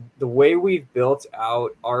 But the way we've built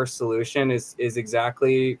out our solution is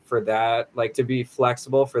exactly for that, like to be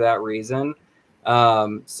flexible for that reason.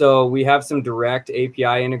 So we have some direct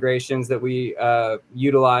API integrations that we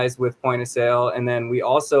utilize with point of sale. And then we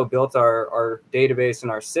also built our database and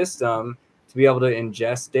our system to be able to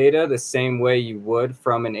ingest data the same way you would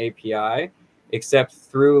from an API. except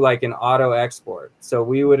through like an auto export. So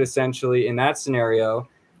we would essentially, in that scenario,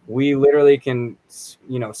 we literally can,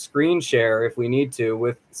 screen share if we need to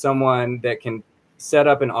with someone that can set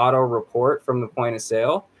up an auto report from the point of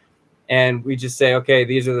sale. And we just say, okay,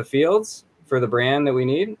 these are the fields for the brand that we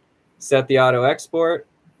need, set the auto export,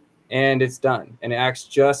 and it's done. And it acts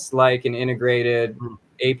just like an integrated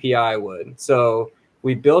API would. So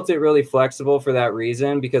we built it really flexible for that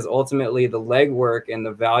reason, because ultimately the legwork and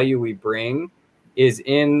the value we bring is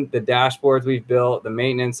in the dashboards we've built, the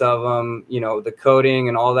maintenance of them, the coding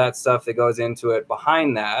and all that stuff that goes into it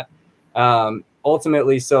behind that.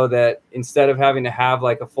 Ultimately, so that instead of having to have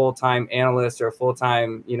like a full-time analyst or a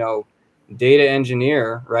full-time, data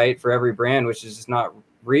engineer, right, for every brand, which is just not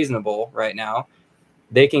reasonable right now,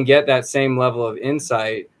 they can get that same level of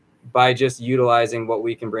insight by just utilizing what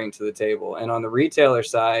we can bring to the table. And on the retailer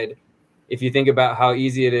side, if you think about how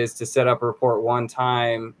easy it is to set up a report one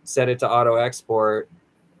time, set it to auto export,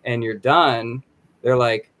 and you're done, they're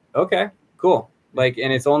like, okay, cool. Like,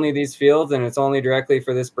 and it's only these fields and it's only directly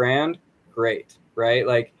for this brand. Great. Right.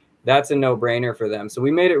 Like, that's a no brainer for them. So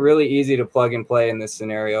we made it really easy to plug and play in this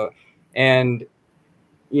scenario. And,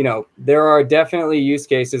 there are definitely use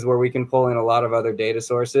cases where we can pull in a lot of other data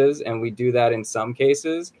sources, and we do that in some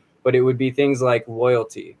cases, but it would be things like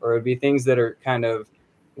loyalty, or it would be things that are kind of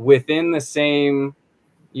within the same,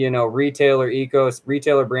 retailer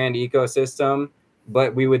brand ecosystem,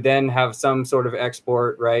 but we would then have some sort of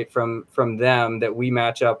export, right, from them that we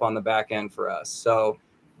match up on the back end for us. So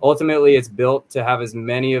ultimately it's built to have as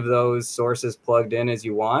many of those sources plugged in as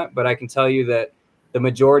you want, but I can tell you that the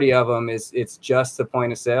majority of them it's just the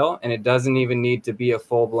point of sale, and it doesn't even need to be a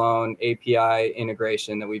full-blown API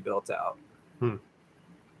integration that we built out.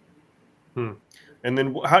 And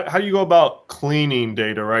then how do you go about cleaning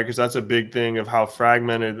data, right? Because that's a big thing of how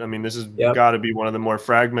fragmented. I mean, this has got to be one of the more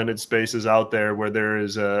fragmented spaces out there where there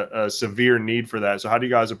is a severe need for that. So how do you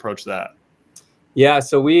guys approach that? Yeah,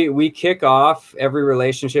 so we kick off every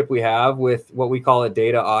relationship we have with what we call a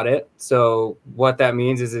data audit. So what that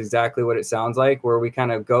means is exactly what it sounds like, where we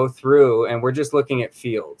kind of go through and we're just looking at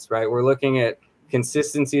fields, right? We're looking at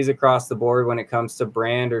consistencies across the board when it comes to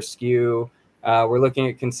brand or SKU. We're looking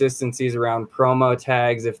at consistencies around promo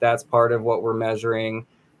tags, if that's part of what we're measuring.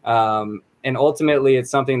 And ultimately,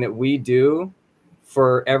 it's something that we do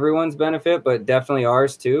for everyone's benefit, but definitely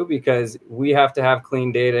ours too, because we have to have clean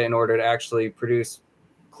data in order to actually produce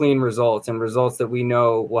clean results, and results that we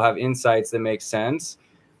know will have insights that make sense,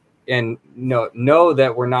 and know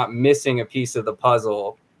that we're not missing a piece of the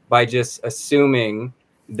puzzle by just assuming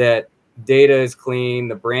that data is clean,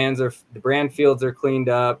 the brand fields are cleaned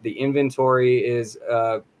up, the inventory is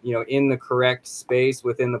in the correct space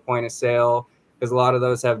within the point of sale, because a lot of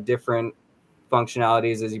those have different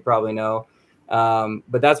functionalities, as you probably know.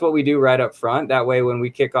 But that's what we do right up front. That way, when we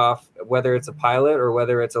kick off, whether it's a pilot or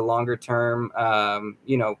whether it's a longer term,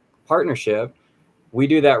 partnership, we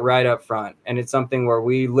do that right up front. And it's something where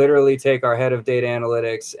we literally take our head of data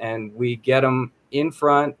analytics and we get them in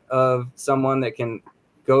front of someone that can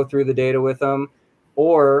go through the data with them,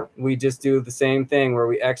 or we just do the same thing where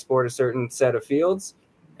we export a certain set of fields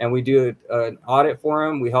and we do an audit for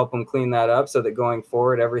them. We help them clean that up so that going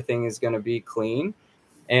forward, everything is going to be clean.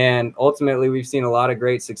 And ultimately, we've seen a lot of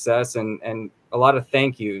great success and a lot of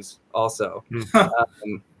thank yous also,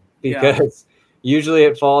 because usually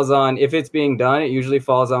it falls on, if it's being done, it usually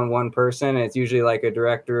falls on one person. And it's usually like a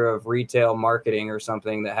director of retail marketing or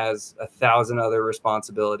something that has 1,000 other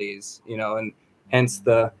responsibilities, and hence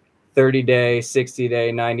the 30-day,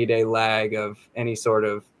 60-day, 90-day lag of any sort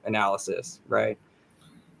of analysis, right?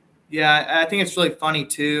 Yeah, I think it's really funny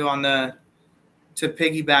too to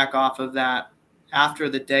piggyback off of that. After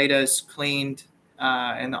the data is cleaned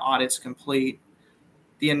and the audit's complete,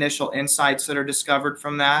 the initial insights that are discovered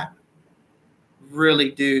from that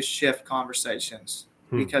really do shift conversations,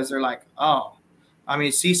 because they're like, oh, I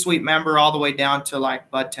mean, C-suite member all the way down to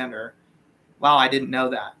like bud tender. Wow, I didn't know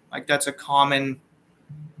that. Like, that's a common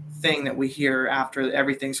thing that we hear after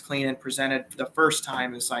everything's clean and presented the first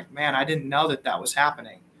time, is like, man, I didn't know that was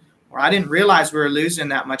happening. Or I didn't realize we were losing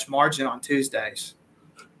that much margin on Tuesdays.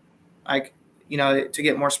 Like, to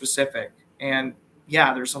get more specific. And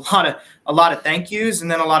yeah, there's a lot of thank yous,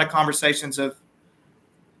 and then a lot of conversations of,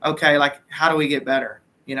 okay, like, how do we get better?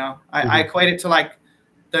 I equate it to like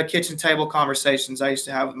the kitchen table conversations I used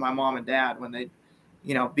to have with my mom and dad when they,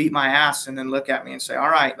 beat my ass and then look at me and say, all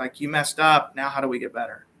right, like, you messed up. Now, how do we get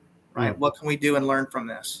better? Right. What can we do and learn from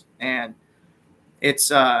this? And it's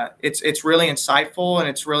really insightful, and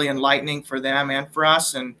it's really enlightening for them and for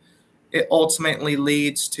us. And it ultimately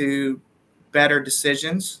leads to better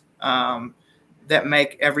decisions. that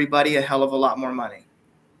make everybody a hell of a lot more money.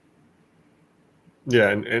 Yeah,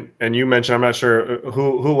 and you mentioned, I'm not sure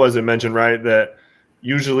who was it mentioned, right, that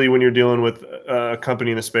usually when you're dealing with a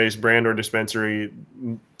company in the space, brand or dispensary,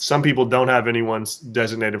 some people don't have anyone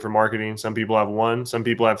designated for marketing. Some people have one. Some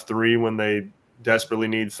people have three when they desperately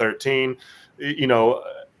need 13. You know,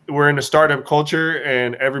 we're in a startup culture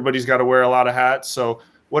and everybody's got to wear a lot of hats. So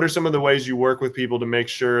what are some of the ways you work with people to make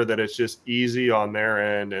sure that it's just easy on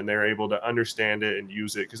their end and they're able to understand it and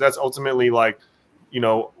use it? Because that's ultimately like, you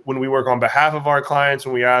know, when we work on behalf of our clients,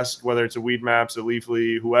 when we ask whether it's a Weedmaps, a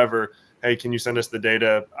Leafly, whoever, hey, can you send us the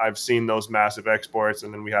data? I've seen those massive exports.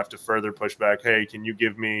 And then we have to further push back, hey, can you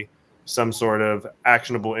give me some sort of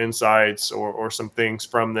actionable insights or some things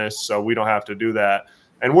from this so we don't have to do that?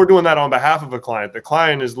 And we're doing that on behalf of a client. The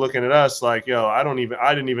client is looking at us like, yo, I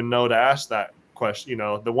didn't even know to ask that question. You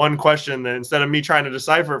know, the one question that instead of me trying to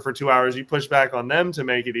decipher it for 2 hours, you push back on them to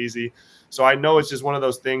make it easy. So I know it's just one of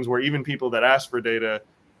those things where even people that ask for data,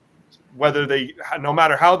 no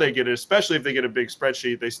matter how they get it, especially if they get a big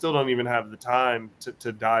spreadsheet, they still don't even have the time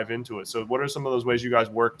to dive into it. So what are some of those ways you guys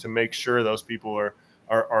work to make sure those people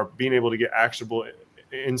are being able to get actionable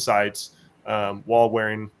insights while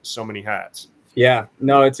wearing so many hats? Yeah,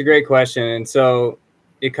 no, it's a great question. And so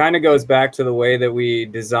it kind of goes back to the way that we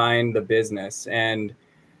design the business. And,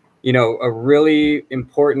 you know, a really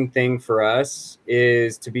important thing for us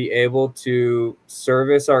is to be able to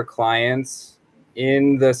service our clients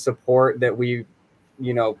in the support that we,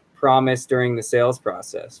 you know, promise during the sales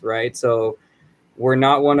process, right? So we're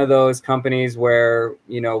not one of those companies where,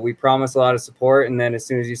 you know, we promise a lot of support and then as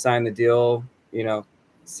soon as you sign the deal, you know,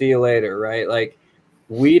 see you later, right? Like,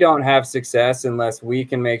 we don't have success unless we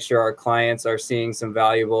can make sure our clients are seeing some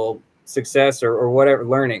valuable success or whatever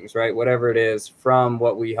learnings, right? Whatever it is from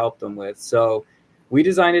what we help them with. So we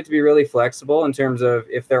designed it to be really flexible in terms of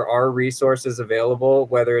if there are resources available,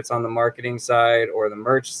 whether it's on the marketing side or the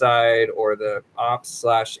merch side or the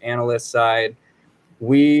ops/analyst side,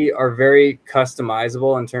 we are very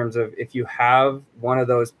customizable in terms of if you have one of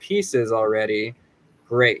those pieces already,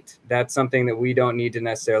 great. That's something that we don't need to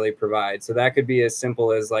necessarily provide. So that could be as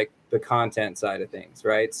simple as like the content side of things,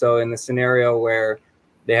 right? So in the scenario where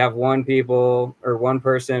they have one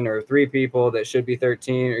person or three people that should be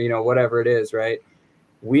 13 or, you know, whatever it is, right?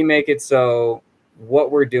 We make it so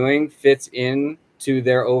what we're doing fits in to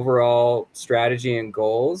their overall strategy and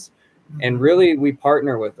goals. And really we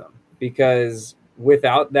partner with them because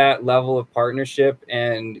without that level of partnership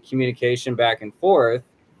and communication back and forth,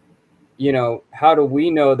 you know, how do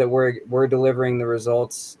we know that we're delivering the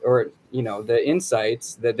results or, you know, the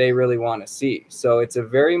insights that they really want to see? So it's a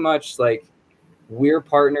very much like we're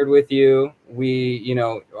partnered with you. We, you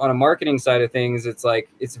know, on a marketing side of things, it's like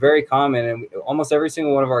it's very common and almost every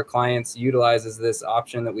single one of our clients utilizes this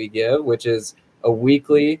option that we give, which is a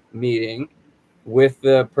weekly meeting with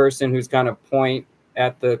the person who's kind of point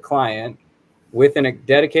at the client with a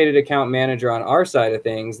dedicated account manager on our side of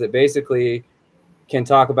things that basically can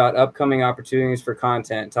talk about upcoming opportunities for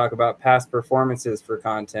content, talk about past performances for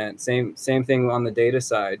content. Same thing on the data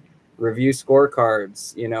side. Review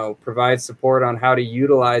scorecards, you know, provide support on how to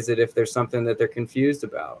utilize it if there's something that they're confused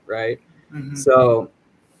about, right? Mm-hmm. So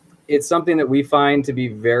it's something that we find to be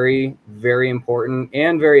very, very important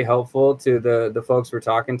and very helpful to the folks we're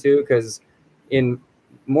talking to, because in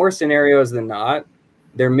more scenarios than not,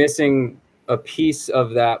 they're missing a piece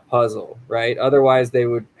of that puzzle, right? Otherwise, they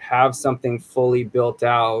would have something fully built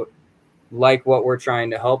out like what we're trying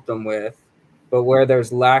to help them with. But where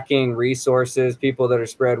there's lacking resources, people that are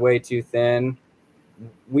spread way too thin,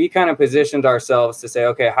 we kind of positioned ourselves to say,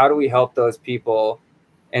 okay, how do we help those people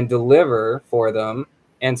and deliver for them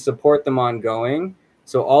and support them ongoing?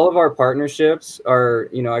 So all of our partnerships are,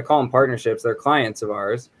 you know, I call them partnerships, they're clients of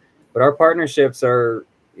ours, but our partnerships are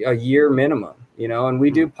a year minimum, you know, and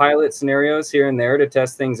we do pilot scenarios here and there to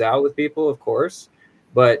test things out with people, of course.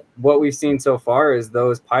 But what we've seen so far is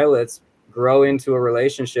those pilots grow into a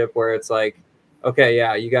relationship where it's like, okay,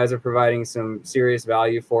 yeah, you guys are providing some serious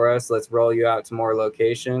value for us. Let's roll you out to more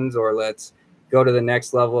locations, or let's go to the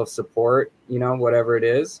next level of support, you know, whatever it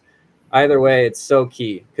is. Either way, it's so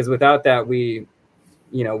key, because without that, we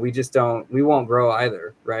won't grow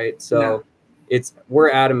either, right? So we're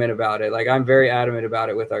adamant about it. Like, I'm very adamant about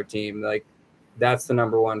it with our team. Like, that's the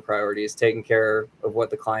number one priority, is taking care of what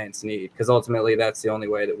the clients need, because ultimately that's the only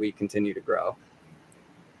way that we continue to grow.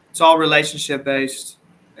 It's all relationship based,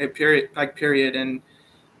 period. And,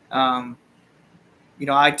 you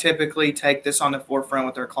know, I typically take this on the forefront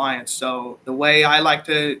with our clients. So the way I like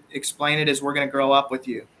to explain it is we're going to grow up with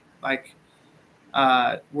you. Like,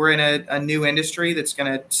 we're in a new industry that's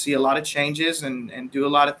going to see a lot of changes and do a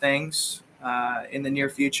lot of things. in the near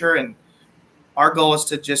future. And our goal is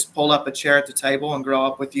to just pull up a chair at the table and grow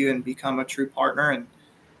up with you and become a true partner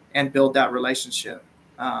and build that relationship.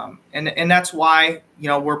 And that's why,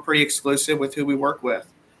 we're pretty exclusive with who we work with.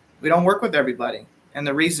 We don't work with everybody. And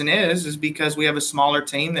the reason is because we have a smaller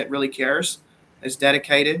team that really cares, is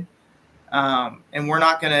dedicated. And we're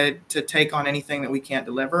not going to take on anything that we can't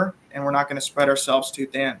deliver, and we're not going to spread ourselves too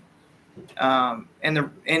thin. In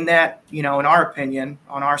our opinion,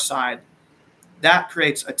 on our side, that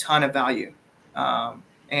creates a ton of value.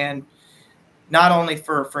 And not only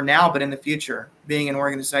for now, but in the future, being an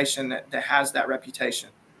organization that has that reputation.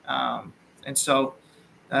 And so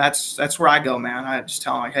that's where I go, man. I just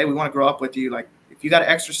tell them, like, hey, we want to grow up with you. Like, if you got an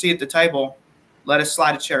extra seat at the table, let us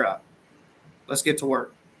slide a chair up. Let's get to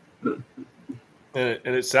work. And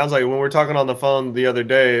it sounds like when we're talking on the phone the other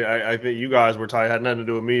day, I think you guys were talking, had nothing to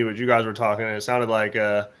do with me, but you guys were talking, and it sounded like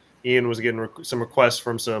Ian was getting some requests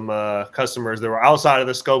from some customers that were outside of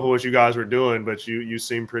the scope of what you guys were doing, but you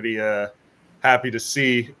seemed pretty happy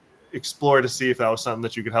to explore to see if that was something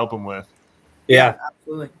that you could help them with. Yeah,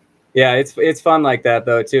 absolutely. Yeah, it's fun like that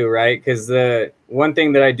though too, right? Because the one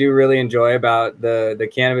thing that I do really enjoy about the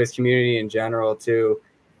cannabis community in general too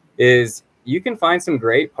is you can find some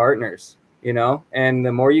great partners, and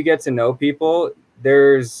the more you get to know people,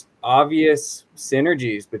 there's obvious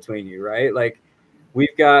synergies between you, right? Like we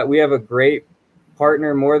have a great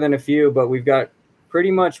partner, more than a few, but we've got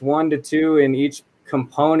pretty much 1 to 2 in each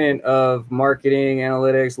component of marketing,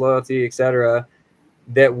 analytics, loyalty, etc.,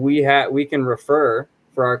 that we can refer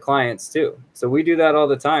for our clients too. So we do that all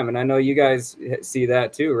the time. And I know you guys see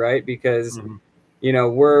that too, right? Because,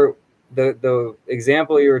 we're the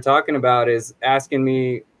example you were talking about is asking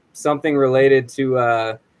me something related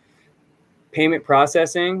to payment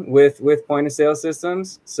processing with point of sale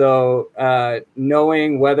systems. So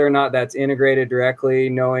knowing whether or not that's integrated directly,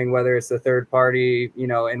 knowing whether it's a third party,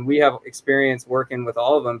 and we have experience working with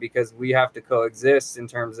all of them because we have to coexist in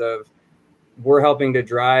terms of we're helping to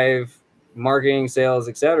drive marketing, sales,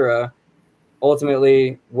 etc.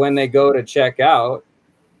 Ultimately, when they go to check out,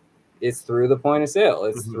 it's through the point of sale.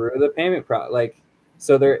 It's through the payment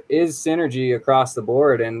so there is synergy across the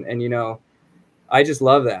board. And I just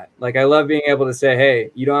love that. Like, I love being able to say, hey,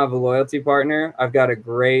 you don't have a loyalty partner. I've got a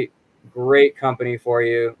great company for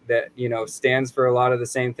you that, stands for a lot of the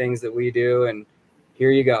same things that we do. And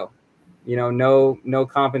here you go. No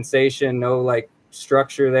compensation, no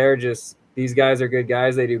structure there. Just these guys are good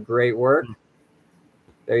guys. They do great work.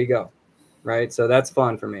 There you go. Right. So that's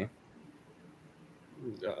fun for me.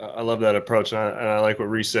 I love that approach, and I like what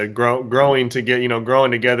Reese said. Growing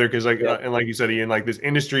together, because and like you said, Ian, like this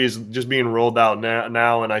industry is just being rolled out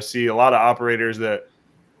now, and I see a lot of operators that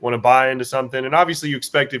want to buy into something, and obviously you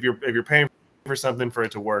expect if you're paying for something for it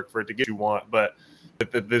to work, for it to get what you want, but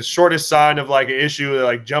the shortest sign of an issue,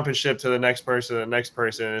 like jumping ship to the next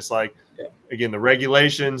person, it's like, again, the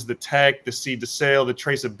regulations, the tech, the seed to sale, the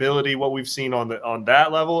traceability, what we've seen on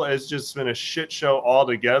that level has just been a shit show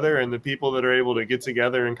altogether. And the people that are able to get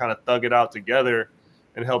together and kind of thug it out together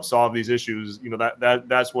and help solve these issues,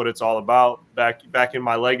 that's what it's all about. Back in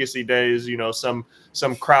my legacy days, some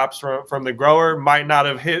crops from the grower might not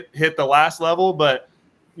have hit the last level, but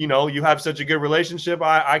you have such a good relationship.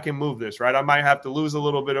 I can move this, right? I might have to lose a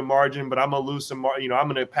little bit of margin, but I'm going to lose some, I'm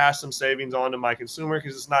going to pass some savings on to my consumer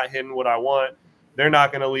because it's not hitting what I want. They're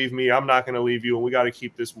not going to leave me. I'm not going to leave you. And we got to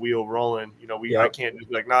keep this wheel rolling. I can't just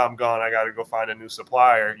be like, nah, I'm gone. I got to go find a new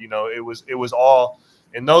supplier. It was all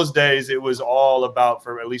in those days. It was all about,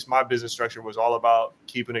 for at least my business structure was all about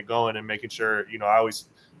keeping it going and making sure,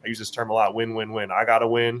 I use this term a lot, win-win-win. I got to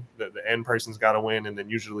win, the end person's got to win, and then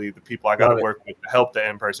usually the people I got to work with to help the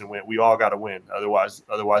end person win. We all got to win. Otherwise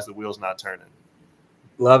the wheel's not turning.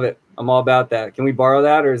 Love it. I'm all about that. Can we borrow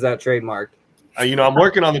that, or is that trademarked? I'm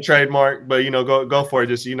working on the trademark, but, go for it.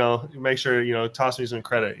 Just, make sure, toss me some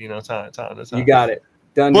credit, time. You got it.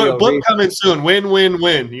 Done. Book coming soon.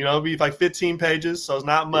 Win-win-win. It'll be like 15 pages, so it's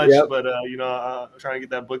not much, but, I'm trying to get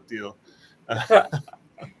that book deal. Oh,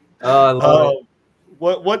 I love it.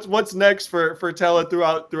 What's next for Tela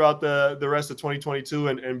throughout the rest of 2022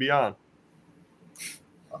 and beyond?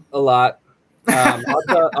 A lot.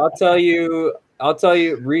 I'll tell you,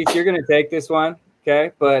 Reese, you're gonna take this one,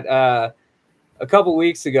 okay? But a couple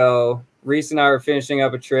weeks ago, Reese and I were finishing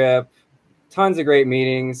up a trip. Tons of great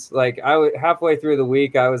meetings. Like halfway through the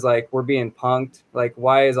week, I was like, we're being punked. Like,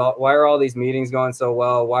 why are all these meetings going so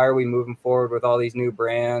well? Why are we moving forward with all these new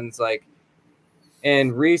brands?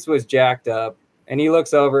 And Reese was jacked up. And he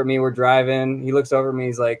looks over at me. We're driving. He looks over at me.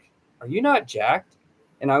 He's like, "Are you not jacked?"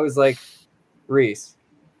 And I was like, "Reese,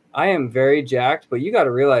 I am very jacked, but you got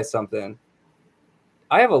to realize something.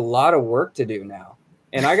 I have a lot of work to do now.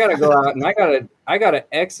 And I got to go out and I got to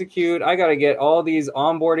execute. I got to get all these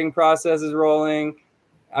onboarding processes rolling.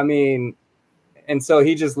 I mean, and so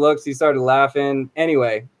he just looks, he started laughing.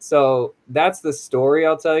 Anyway, so that's the story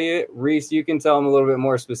I'll tell you. Reese, you can tell him a little bit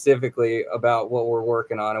more specifically about what we're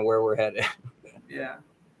working on and where we're headed. Yeah.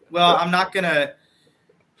 Well, I'm not gonna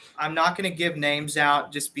give names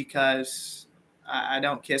out just because I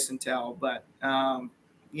don't kiss and tell, but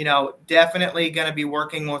definitely going to be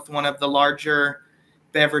working with one of the larger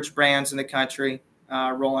beverage brands in the country,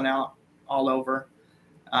 rolling out all over.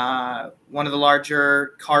 One of the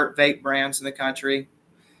larger cart vape brands in the country,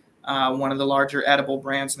 one of the larger edible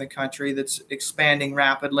brands in the country that's expanding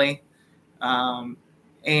rapidly.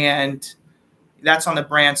 And that's on the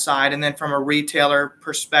brand side. And then from a retailer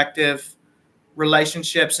perspective,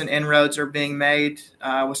 relationships and inroads are being made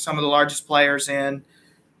with some of the largest players in,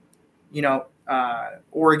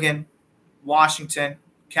 Oregon, Washington,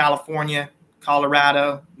 California,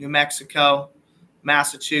 Colorado, New Mexico,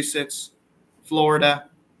 Massachusetts, Florida,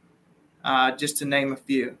 just to name a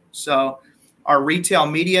few. So our retail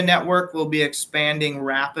media network will be expanding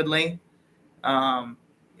rapidly.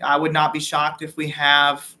 I would not be shocked if we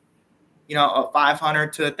have,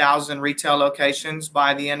 500 to 1,000 retail locations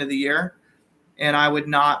by the end of the year. And I would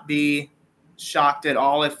not be shocked at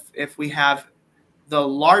all if we have the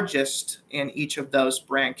largest in each of those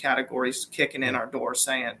brand categories kicking in our door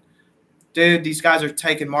saying, dude, these guys are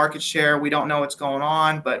taking market share. We don't know what's going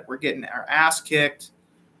on, but we're getting our ass kicked.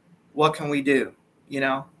 What can we do?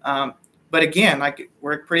 But again,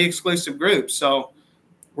 we're a pretty exclusive group. So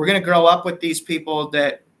we're going to grow up with these people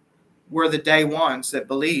that were the day ones that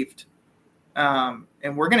believed. And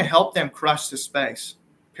we're going to help them crush the space,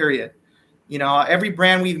 period. Every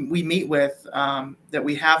brand we meet with, that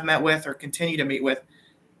we have met with or continue to meet with,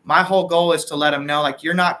 my whole goal is to let them know,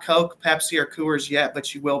 you're not Coke, Pepsi, or Coors yet,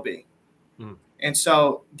 but you will be. Mm. And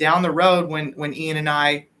so down the road, when Ian and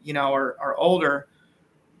I, are older,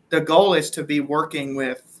 the goal is to be working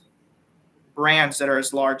with brands that are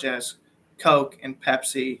as large as Coke and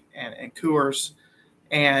Pepsi and Coors,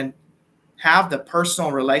 and have the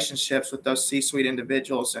personal relationships with those C-suite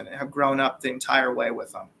individuals and have grown up the entire way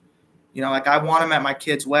with them. I want them at my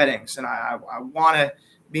kids' weddings, and I want to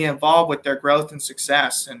be involved with their growth and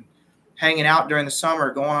success, and hanging out during the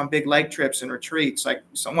summer, going on big lake trips and retreats.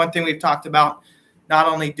 So one thing we've talked about, not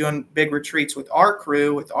only doing big retreats with our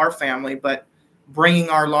crew, with our family, but bringing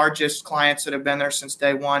our largest clients that have been there since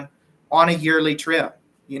day one on a yearly trip,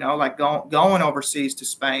 going overseas to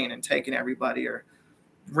Spain and taking everybody, or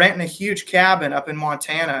renting a huge cabin up in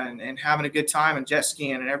Montana and having a good time and jet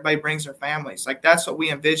skiing, and everybody brings their families. That's what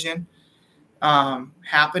we envision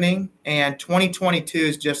happening. And 2022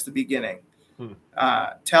 is just the beginning.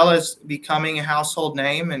 Tella's becoming a household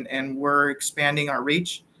name, and we're expanding our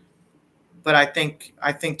reach. But I think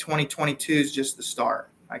 2022 is just the start.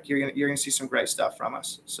 You're gonna see some great stuff from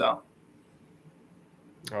us. So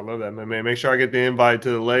I love that, man. Make sure I get the invite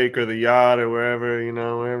to the lake or the yacht or wherever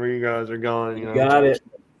you guys are going. You got it.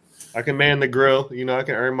 I can man the grill. I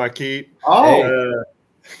can earn my keep. Oh,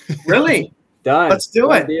 really? Done. Let's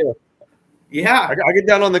do it. Deal. Yeah. I get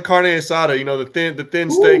down on the carne asada. The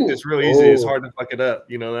thin steak that's real easy. It's hard to fuck it up.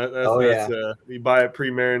 That's you buy it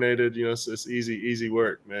pre-marinated. It's easy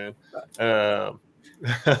work, man. Get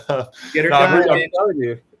her done. I'm telling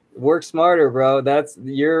you, work smarter, bro. That's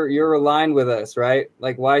you're aligned with us, right?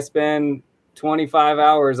 Why spend 25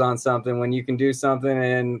 hours on something when you can do something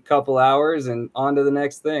in a couple hours and on to the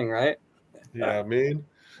next thing, right? Yeah, I mean.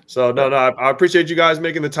 So no, I appreciate you guys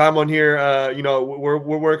making the time on here. We're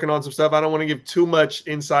working on some stuff. I don't want to give too much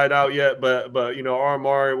inside out yet, but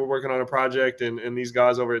RMR, we're working on a project, and these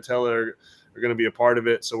guys over at Tella are going to be a part of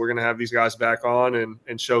it. So we're going to have these guys back on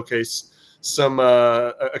and showcase some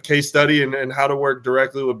a case study and how to work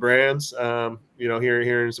directly with brands.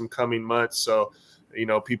 Here in some coming months. So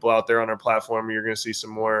people out there on our platform, you're going to see some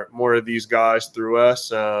more of these guys through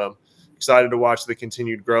us. Excited to watch the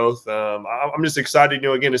continued growth. I'm just excited,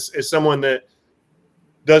 again, as someone that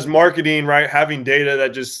does marketing, right? Having data that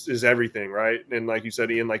just is everything, right? And like you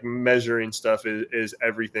said, Ian, measuring stuff is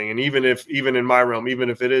everything. And even in my realm,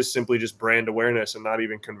 even if it is simply just brand awareness and not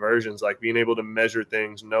even conversions, being able to measure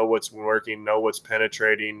things, know what's working, know what's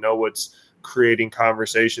penetrating, know what's creating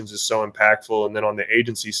conversations is so impactful. And then on the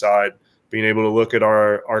agency side, being able to look at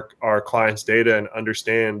our clients' data and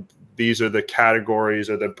understand these are the categories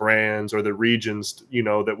or the brands or the regions,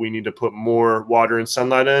 that we need to put more water and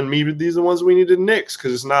sunlight in. Maybe these are the ones we need to nix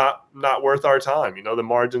because it's not worth our time. The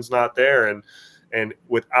margin's not there. And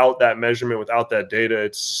without that measurement, without that data,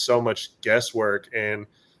 it's so much guesswork. And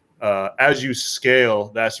as you scale,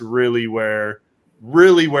 that's really where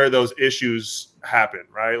really where those issues happen,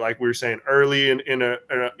 right? Like we were saying early in an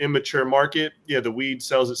immature market, the weed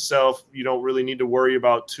sells itself. You don't really need to worry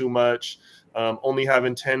about too much. Only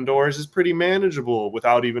having 10 doors is pretty manageable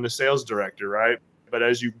without even a sales director, right? But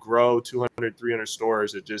as you grow 200, 300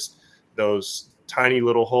 stores, it just, those tiny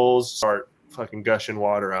little holes start fucking gushing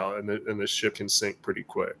water out, and the ship can sink pretty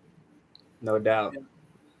quick. No doubt.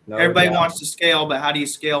 Everybody wants to scale, but how do you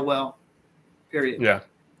scale well? Period. Yeah.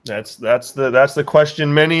 That's the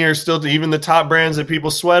question. Many are still, even the top brands that people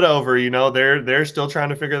sweat over, they're still trying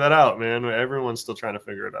to figure that out, man. Everyone's still trying to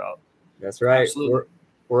figure it out. That's right.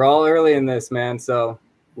 We're all early in this, man. So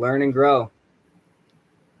learn and grow.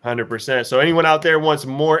 100%. So anyone out there wants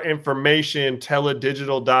more information,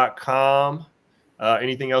 teledigital.com.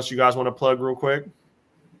 Anything else you guys want to plug real quick?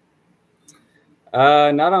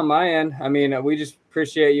 Not on my end. I mean, we just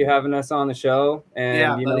appreciate you having us on the show,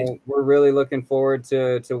 and we're really looking forward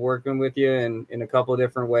to working with you in a couple of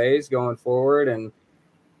different ways going forward, and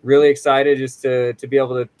really excited just to be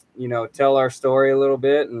able to tell our story a little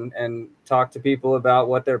bit and talk to people about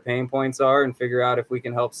what their pain points are and figure out if we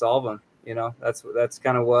can help solve them. That's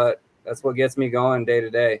kind of what gets me going day to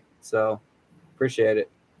day. So appreciate it.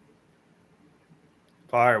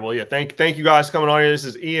 Fire. Well, yeah. Thank you guys for coming on here. This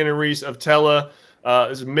is Ian and Reese of Tella.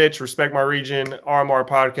 This is Mitch, Respect My Region, RMR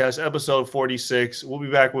Podcast, episode 46. We'll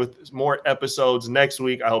be back with more episodes next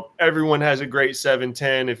week. I hope everyone has a great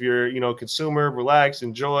 7/10. If you're, consumer, relax,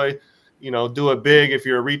 enjoy, do it big. If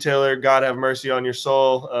you're a retailer, God have mercy on your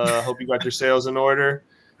soul. Hope you got your sales in order.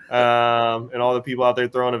 And all the people out there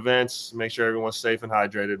throwing events, make sure everyone's safe and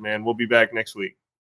hydrated, man. We'll be back next week.